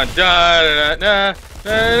 Dun dun dun dun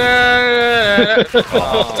dun.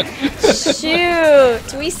 Oh.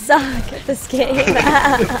 Shoot, we suck at this game.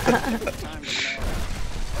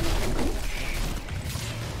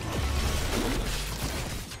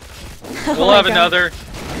 We'll my have God. another.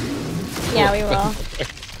 Yeah, we will.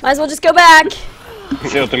 Might as well just go back.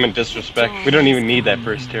 It's the ultimate disrespect. We don't even need that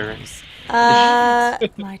first terror. my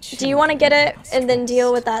Do you want to get it and then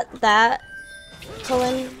deal with that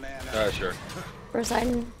Cullen Sure.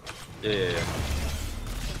 Poseidon? Yeah.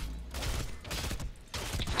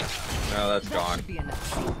 No, that's gone. Should be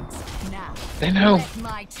enough seeds. Now, They know. let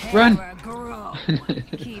my terror Run. grow.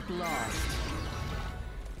 Keep lost.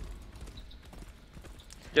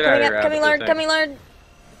 Get out of Coming here, up, coming Abbott, Lord, this coming Lord.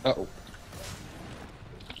 Uh-oh.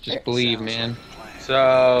 Just believe, man. thing.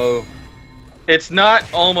 So, it's not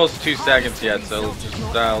almost 2 seconds yet, so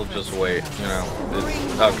I'll just wait. You know,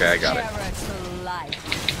 it's okay. I got it. Terror to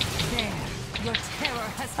life. There, your terror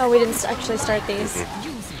has Oh, we didn't actually start these.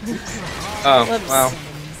 use it to grow. Oh Whoops. well,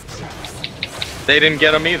 they didn't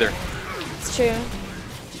get them either. It's true.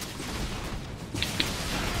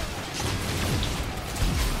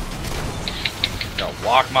 Gonna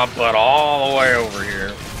walk my butt all the way over here.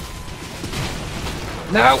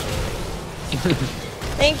 No.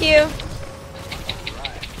 Thank you.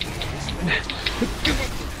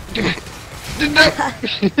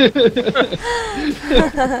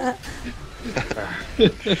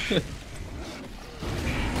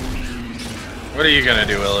 What are you gonna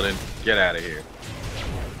do, Illidan? Get out of here.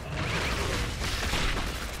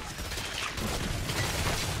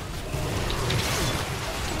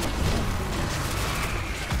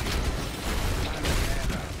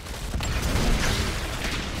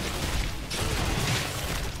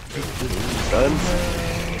 Done.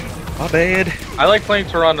 My bad. I like playing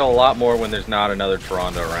Toronto a lot more when there's not another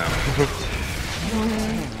Toronto around.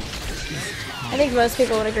 I think most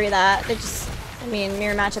people would agree that. They just, I mean,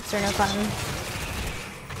 mirror matchups are no fun.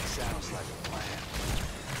 Sounds like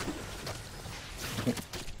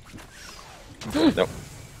a plan. Nope.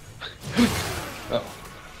 Oh.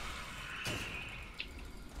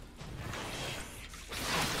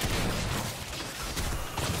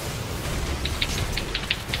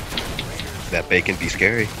 That bacon be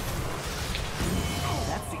scary.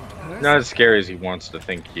 Not as scary as he wants to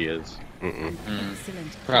think he is.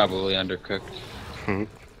 Probably undercooked.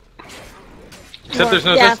 Except there's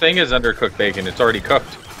no Yeah. such thing as undercooked bacon. It's already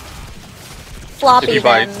cooked. Floppy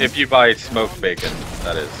then. If you buy smoked bacon,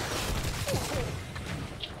 that is.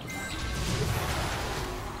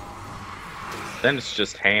 Then it's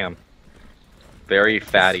just ham. Very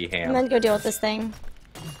fatty And ham. then go deal with this thing.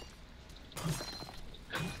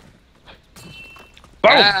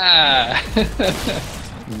 Ah!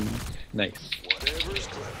 Nice. Whatever's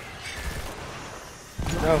clever.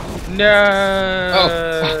 No.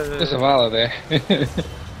 Oh, there's a Vala there.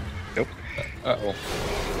 Nope. Uh-oh.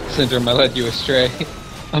 Syndrome, I led you astray.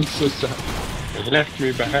 I'm so sorry. You left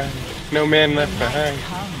me behind. No man left behind.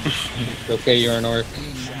 It's okay, you're an orc.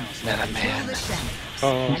 Not a man.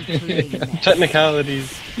 Oh,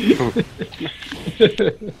 technicalities.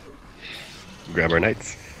 Grab our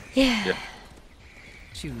knights. Yeah.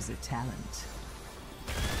 Choose a talent.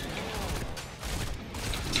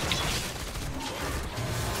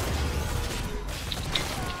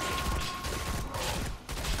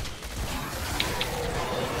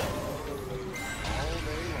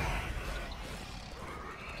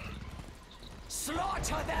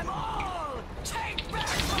 Slaughter them all! Take back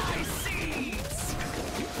my seeds!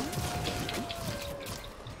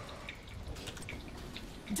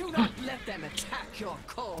 Do not let them attack your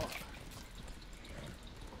core.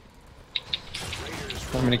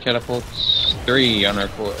 How many catapults? 3 on our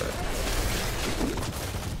core.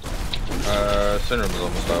 Syndrome's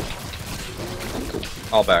almost up.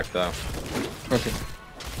 I'll back though. Okay.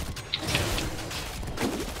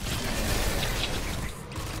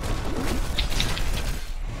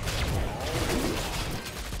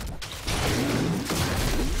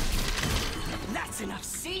 That's enough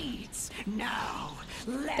seeds. Now,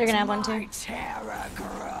 let They're gonna have one my too. terror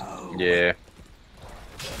grow. Yeah.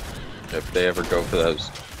 If they ever go for those,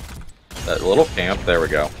 that little camp, there we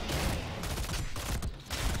go.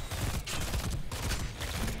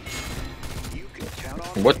 You can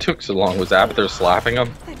count on What took so long? Was Abathur slapping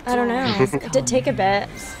him? I don't know. It did take a bit.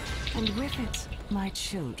 And with it, my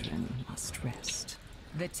children must rest.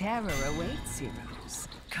 The terror awaits, heroes.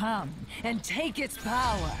 Come and take its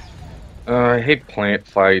power. I hate plant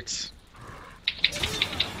fights. Your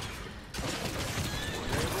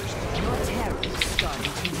terror is starting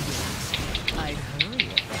to win. I'd hurry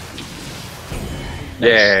it.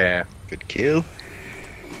 Yeah. Good kill.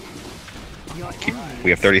 Your enemies We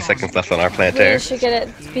have 30 seconds left on our plant We there. should get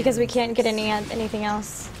it because we can't get anything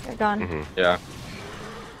else. They're gone. Yeah.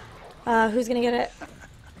 Who's gonna get it?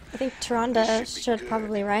 I think Taronda should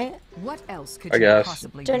probably, right? What else could I you guess.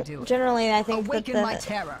 possibly be doing? Generally, I think that Awaken my the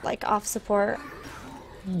terror. like off support.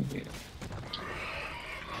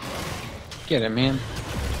 Get it, man.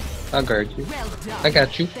 I'll guard you. Well done. I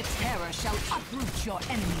got you. The terror shall uproot your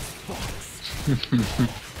enemy's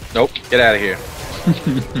thoughts. Nope. Get out of here.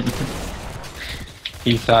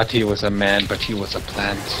 He thought he was a man, but he was a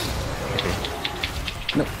plant.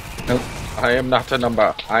 Nope. Nope. I am not a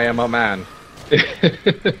number. I am a man.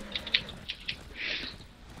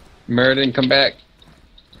 Merlin, come back.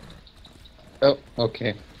 Oh,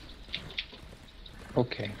 okay.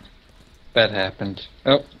 Okay. That happened.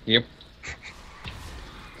 Oh, yep.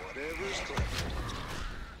 whatever's clever.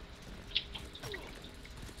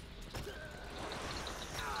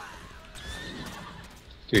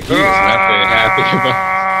 Dude, he is not very happy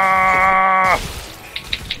about.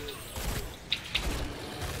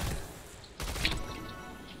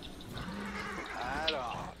 Right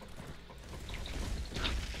on.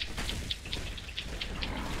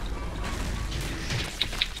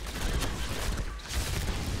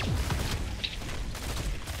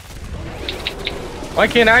 Why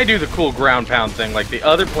can't I do the cool ground pound thing like the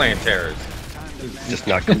other plant terrors? Just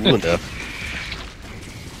not cool enough.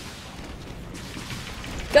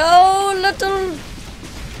 Go, little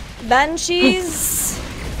banshees!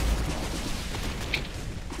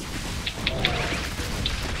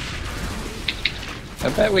 I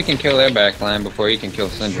bet we can kill their backline before you can kill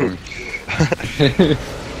Syndrome.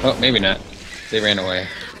 Oh, maybe not. They ran away.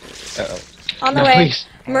 Uh-oh. On the No, way. please.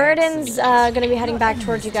 Muradin's gonna be heading back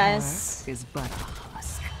towards you guys. Is but a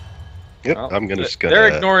husk. Yep, Well, I'm gonna just They're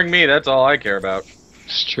gonna. ignoring me. That's all I care about.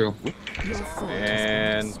 It's true. Your fort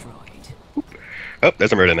has And- been destroyed. Oh,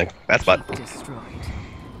 there's a murder thing. Bad spot. Destroyed.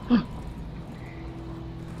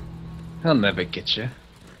 He'll never get you.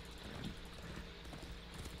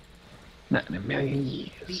 Not in a million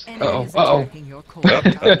years. The Uh-oh, enemy is uh-oh. attacking your core. Oh,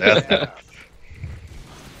 that's good.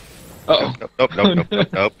 Uh-oh. Nope, nope, nope, nope, nope,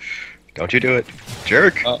 nope. Don't you do it.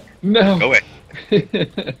 Jerk. Oh, no. Go away.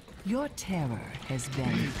 Your terror has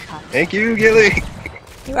been cut. Thank you, Gilly.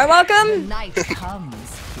 You are The welcome! night comes,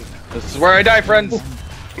 hero. This is where I die, friends.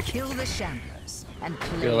 Kill the shamblers and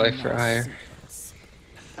claim Your life for your hire. secrets.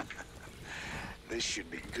 This should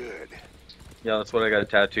be good. Yeah, that's what I got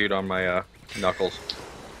tattooed on my knuckles.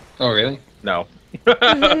 Oh, really? No.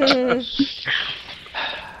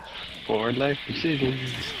 For life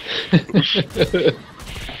decisions. It's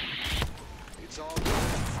all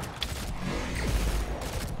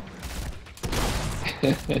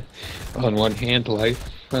good. On one hand, life.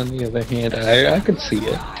 On the other hand, I can see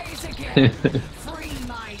it. Rise again. Free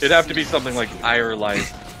my It'd have to be something like Ire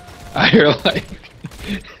Life. Higher life.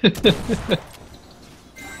 Oh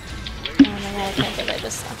my god, I can't believe I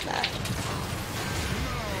just stopped that.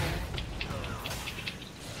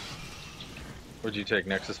 Would you take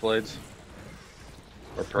Nexus Blades?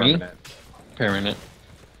 Or Permanent? Permanent.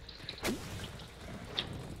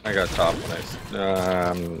 I got top. Nice.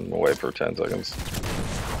 I'm away for 10 seconds.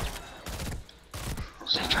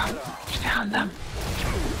 Found them.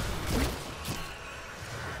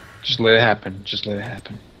 Just let it happen. Just let it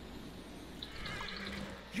happen.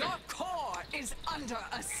 Your core is under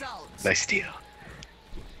assault. Nice steal.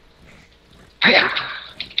 Hiya!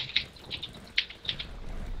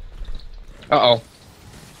 Uh-oh.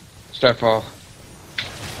 Starfall.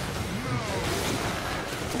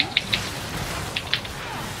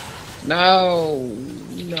 No.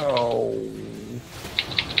 No.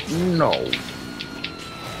 No.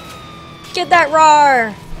 Get that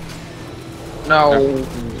roar! No.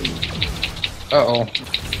 Uh-oh.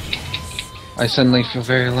 I suddenly feel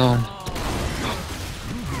very alone.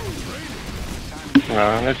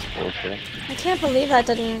 Oh, that's bullshit. I can't believe that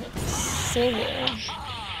didn't save you.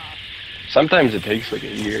 Sometimes it takes like a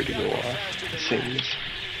year to go off. It seems.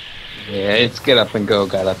 Yeah, it's get up and go,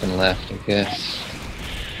 got up and left, I guess.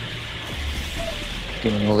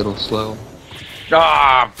 Getting a little slow.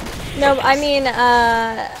 Ah! No, I mean,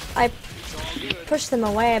 I pushed them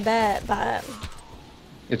away a bit, but...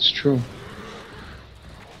 It's true.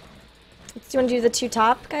 Do you want to do the two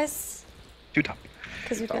top, guys? Two top.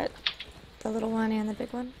 Because we've got the little one and the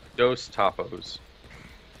big one. Dos Topos.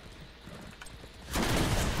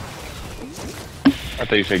 I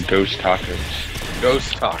thought you said ghost tacos.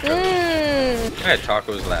 Ghost Tacos. Mmm! I had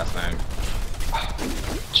tacos last night.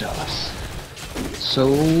 Jealous. So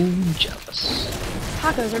jealous.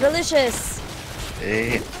 Tacos are delicious!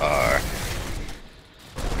 They are.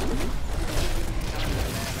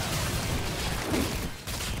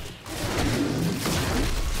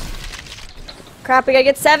 Crap, we gotta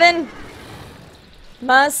get 7!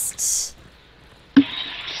 Must...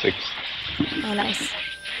 6. Oh, nice.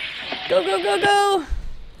 Go, go, go, go!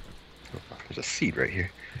 There's a seed right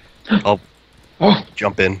here. I'll Oh,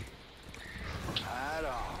 jump in. right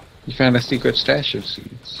on. you found a secret stash of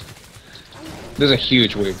seeds. There's a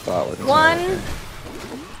huge wave bottle. 1,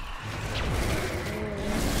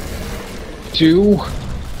 2.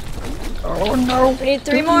 Oh no. we need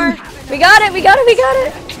 3 more. We got it, we got it, we got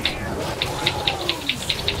it!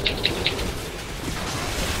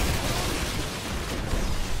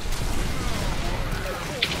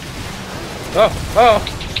 Oh!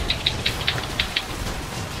 Oh!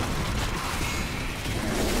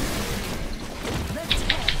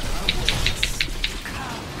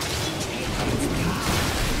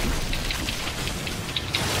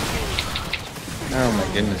 Oh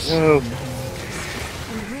my goodness. Oh,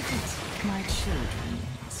 And with it, my children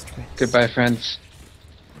must rest. Goodbye, friends.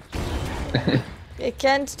 It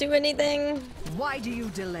can't do anything. Why do you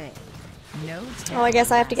delay? No. Oh, I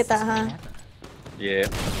guess I have to get that, huh? Yeah.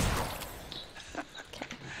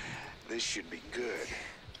 This should be good.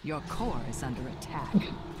 Your core is under attack.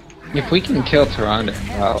 If we can kill Tyrande,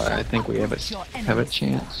 well, I think we have a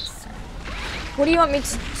chance. What do you want me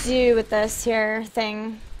to do with this here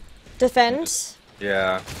thing? Defend?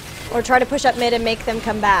 Yeah. Or try to push up mid and make them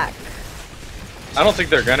come back? I don't think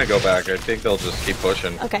they're gonna go back. I think they'll just keep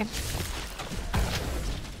pushing. Okay.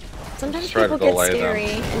 Sometimes Just try to people get delay them. scary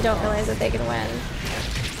and don't realize that they can win.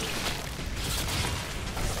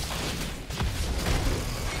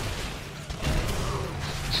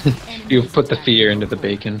 You've put the fear into the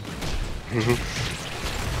bacon.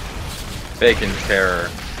 Bacon terror.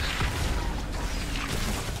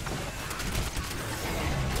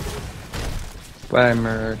 Bye,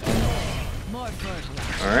 American. More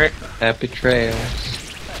fertilizer. Alright. Happy trails.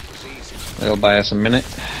 It'll buy us a minute.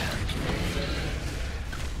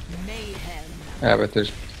 Mayhem. Ah, but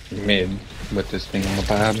there's mid with this thing on the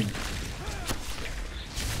bottom.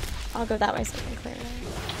 I'll go that way so we can clear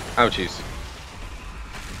it. Ouchies.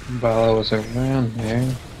 Bala was around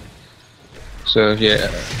there. So yeah,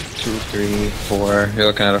 2, 3, 4. You're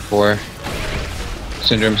looking at a 4.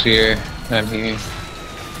 Syndrome's here. I'm here.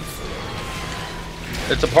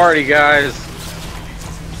 It's a party, guys.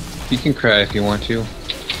 You can cry if you want to.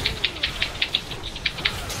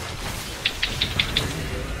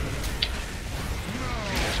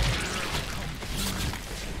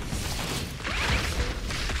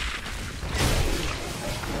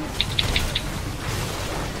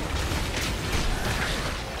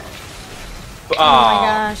 Oh my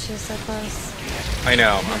gosh, he's so close. I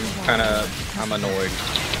know. I'm annoyed.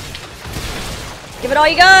 Give it all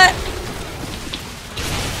you got.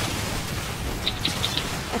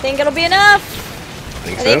 I think it'll be enough.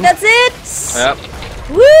 Think I think so? that's it. Yep.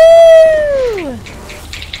 Woo!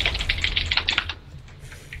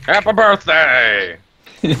 Happy birthday!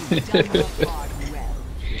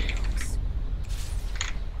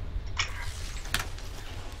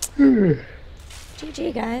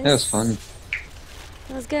 GG, guys. That was fun.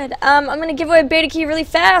 That was good. I'm gonna give away a beta key really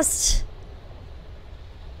fast.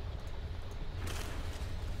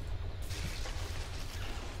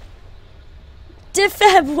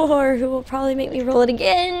 Diffab War, who will probably make me roll it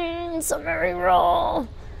again. So very roll.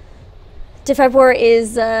 Diffab War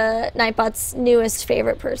is Nightbot's newest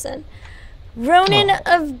favorite person. Ronin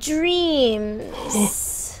of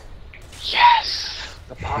Dreams. Yes!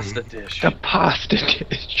 The pasta dish. The pasta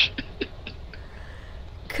dish.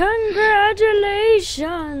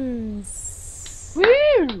 Congratulations.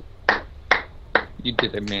 Woo! You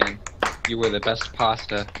did it, man. You were the best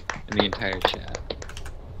pasta in the entire chat.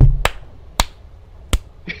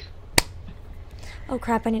 Oh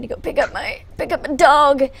crap, I need to go pick up my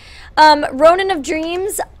dog. Ronin of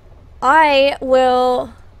Dreams, I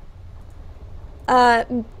will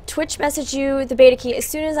Twitch message you the beta key as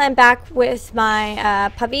soon as I'm back with my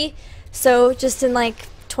puppy. So just in like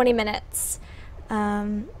 20 minutes.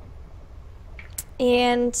 And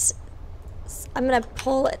I'm gonna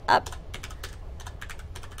pull it up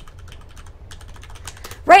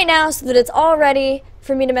right now so that it's all ready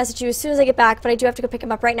for me to message you as soon as I get back, but I do have to go pick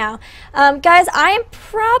him up right now. Guys, I am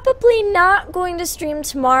probably not going to stream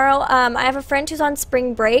tomorrow. I have a friend who's on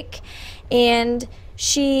spring break, and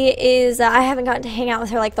she is, I haven't gotten to hang out with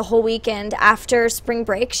her like the whole weekend after spring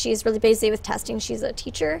break. She's really busy with testing. She's a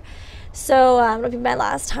teacher. So it'll be my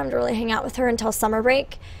last time to really hang out with her until summer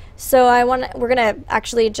break. So we're gonna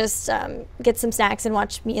actually just get some snacks and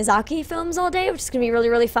watch Miyazaki films all day, which is gonna be really,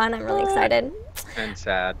 really fun. I'm really excited. And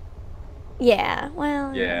sad. Yeah,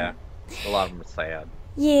 well. Yeah. A lot of them are sad.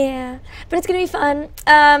 Yeah, but it's gonna be fun.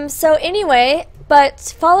 So anyway,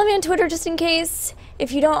 but follow me on Twitter just in case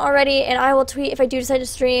if you don't already, and I will tweet if I do decide to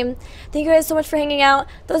stream. Thank you guys so much for hanging out.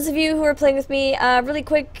 Those of you who are playing with me, really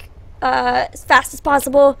quick, as fast as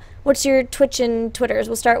possible, what's your Twitch and Twitters?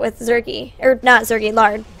 We'll start with Zergy, or not Zergy,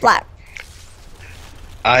 Lard, Black.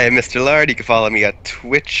 I am Mr. Lard. You can follow me at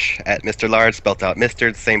Twitch at Mr. Lard, spelled out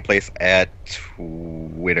Mr. The same place at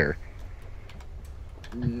Twitter.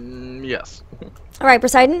 Yes. All right,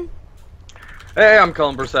 Poseidon. Hey, I'm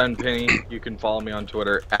Colin Brosidon Penny. You can follow me on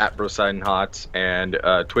Twitter at BrosidonHots and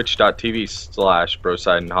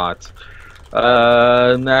twitch.tv/BrosidonHots.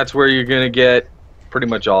 And that's where you're going to get pretty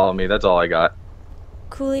much all of me. That's all I got.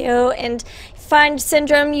 Coolio, and find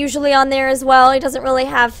Syndrome usually on there as well. He doesn't really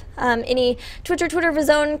have any Twitter of his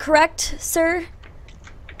own, correct, sir?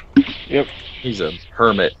 Yep. He's a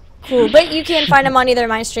hermit. Cool, but you can find him on either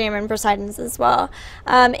my stream and Poseidon's as well.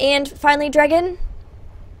 And finally, Dragon.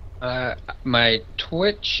 My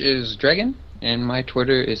Twitch is Dragon, and my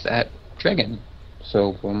Twitter is at Dragon.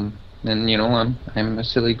 So, and you know, I'm a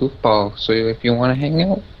silly goofball. So if you want to hang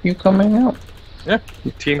out, you come hang out. Yeah.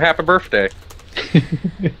 Team Happy Birthday.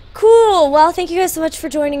 Cool. Well, thank you guys so much for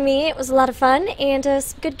joining me. It was a lot of fun and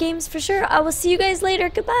some good games for sure. I will see you guys later.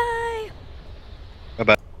 Goodbye.